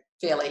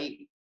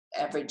 fairly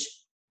average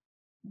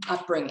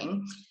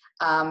upbringing.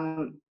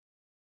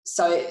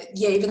 So,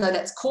 even though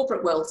that's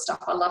corporate world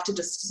stuff, I love to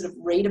just sort of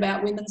read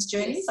about women's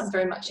journeys. I'm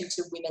very much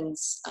into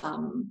women's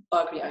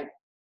biography,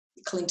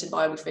 Clinton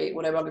biography,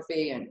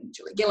 autobiography, and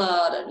Julia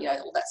Gillard, and,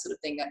 all that sort of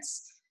thing.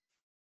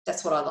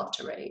 That's what I love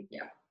to read.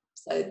 Yeah.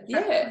 So,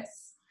 yeah.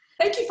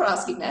 Thank you for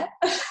asking that.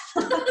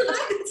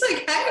 It's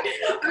okay.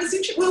 I was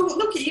interested. Well,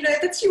 look,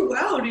 that's your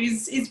world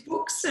is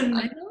books. And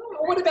I know.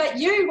 What about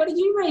you? What are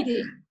you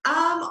reading?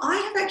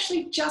 I have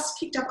actually just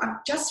picked up.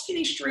 I've just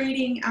finished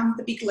reading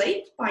The Big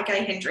Leap by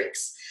Gay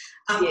Hendricks,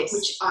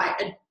 which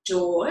I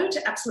adored,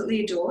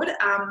 absolutely adored.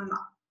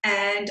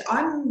 And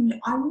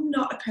I'm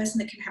not a person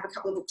that can have a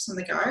couple of books on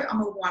the go.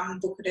 I'm a one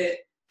book at a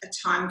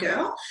time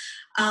girl.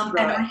 Right.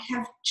 And I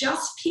have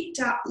just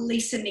picked up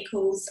Lisa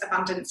Nichols'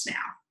 Abundance Now.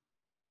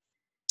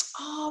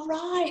 Oh,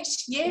 right.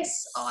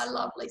 Yes. Oh, I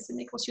love Lisa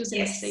Nichols. She was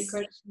in The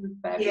Secret. She was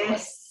fabulous.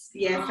 Yes.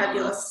 Yeah,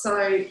 fabulous.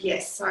 So,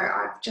 so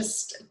I've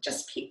just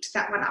picked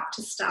that one up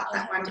to start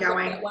that one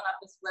going. That one up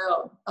as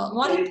well.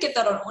 Why didn't you get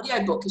that on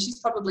audiobook? Because she's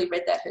probably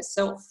read that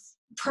herself.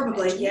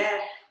 Probably, yeah.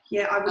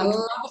 Yeah, I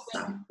love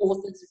when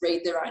authors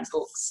read their own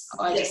books.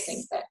 I just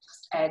think that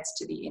just adds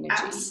to the energy.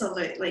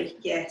 Absolutely,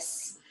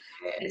 yes.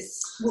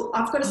 Well,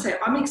 I've got to say,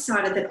 I'm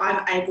excited that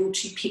I'm able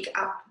to pick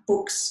up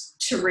books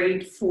to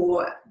read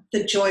for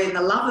the joy and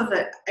the love of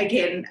it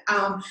again,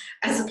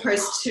 as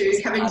opposed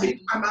to having to do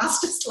my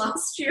master's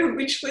last year,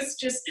 which was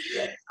just,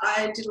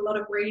 I did a lot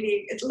of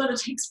reading, a lot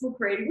of textbook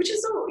reading, which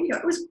is all,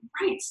 it was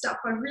great stuff.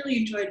 I really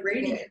enjoyed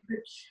reading it, but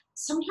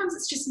sometimes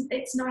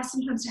it's nice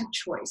sometimes to have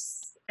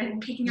choice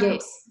and picking up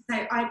books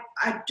and say, I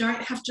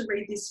don't have to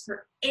read this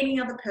for any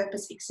other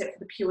purpose except for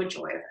the pure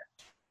joy of it.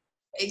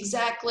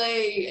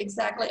 Exactly.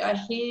 I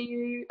hear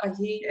you.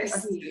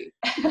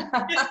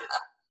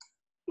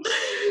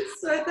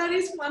 So that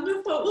is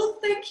wonderful. Well,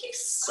 thank you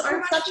so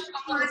much. Such a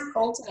fabulous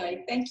call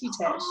today. Thank you,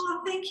 Tash.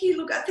 Oh, thank you.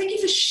 Look, thank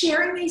you for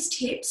sharing these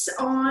tips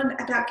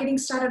about getting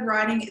started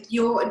writing.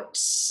 You're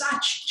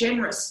such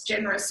generous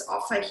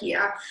offer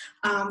here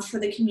for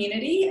the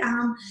community.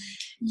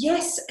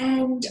 Yes,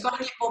 and we've got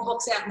to get more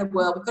books out in the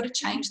world. We've got to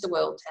change the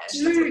world, Tash.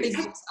 That's what these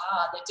books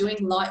are. They're doing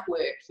light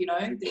work,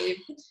 They're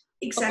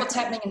exactly. What's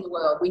happening in the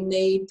world. We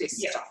need this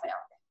stuff out there.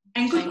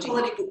 And good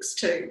quality books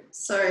too.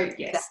 So,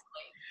 yes.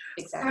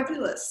 Exactly.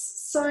 Fabulous.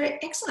 So,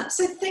 excellent.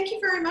 So, thank you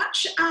very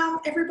much,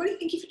 everybody.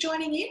 Thank you for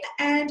joining in.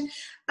 And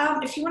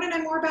if you want to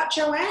know more about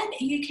Joanne,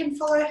 you can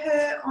follow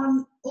her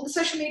on all the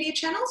social media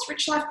channels,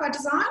 Rich Life by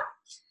Design.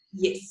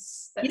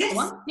 Yes, that's the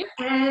one. Yep.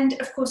 And,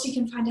 of course, you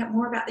can find out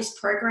more about this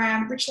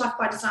program,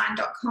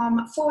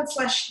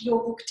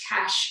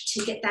 richlifebydesign.com/yourbooktash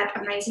to get that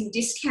amazing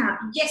discount.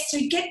 Yes, so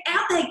get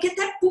out there, get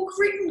that book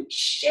written,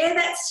 share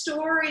that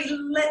story,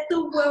 let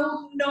the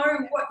world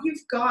know what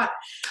you've got.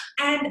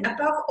 And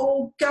above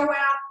all, go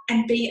out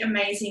and be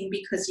amazing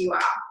because you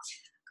are.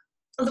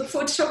 I look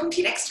forward to talking to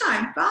you next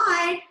time.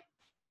 Bye.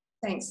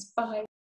 Thanks. Bye.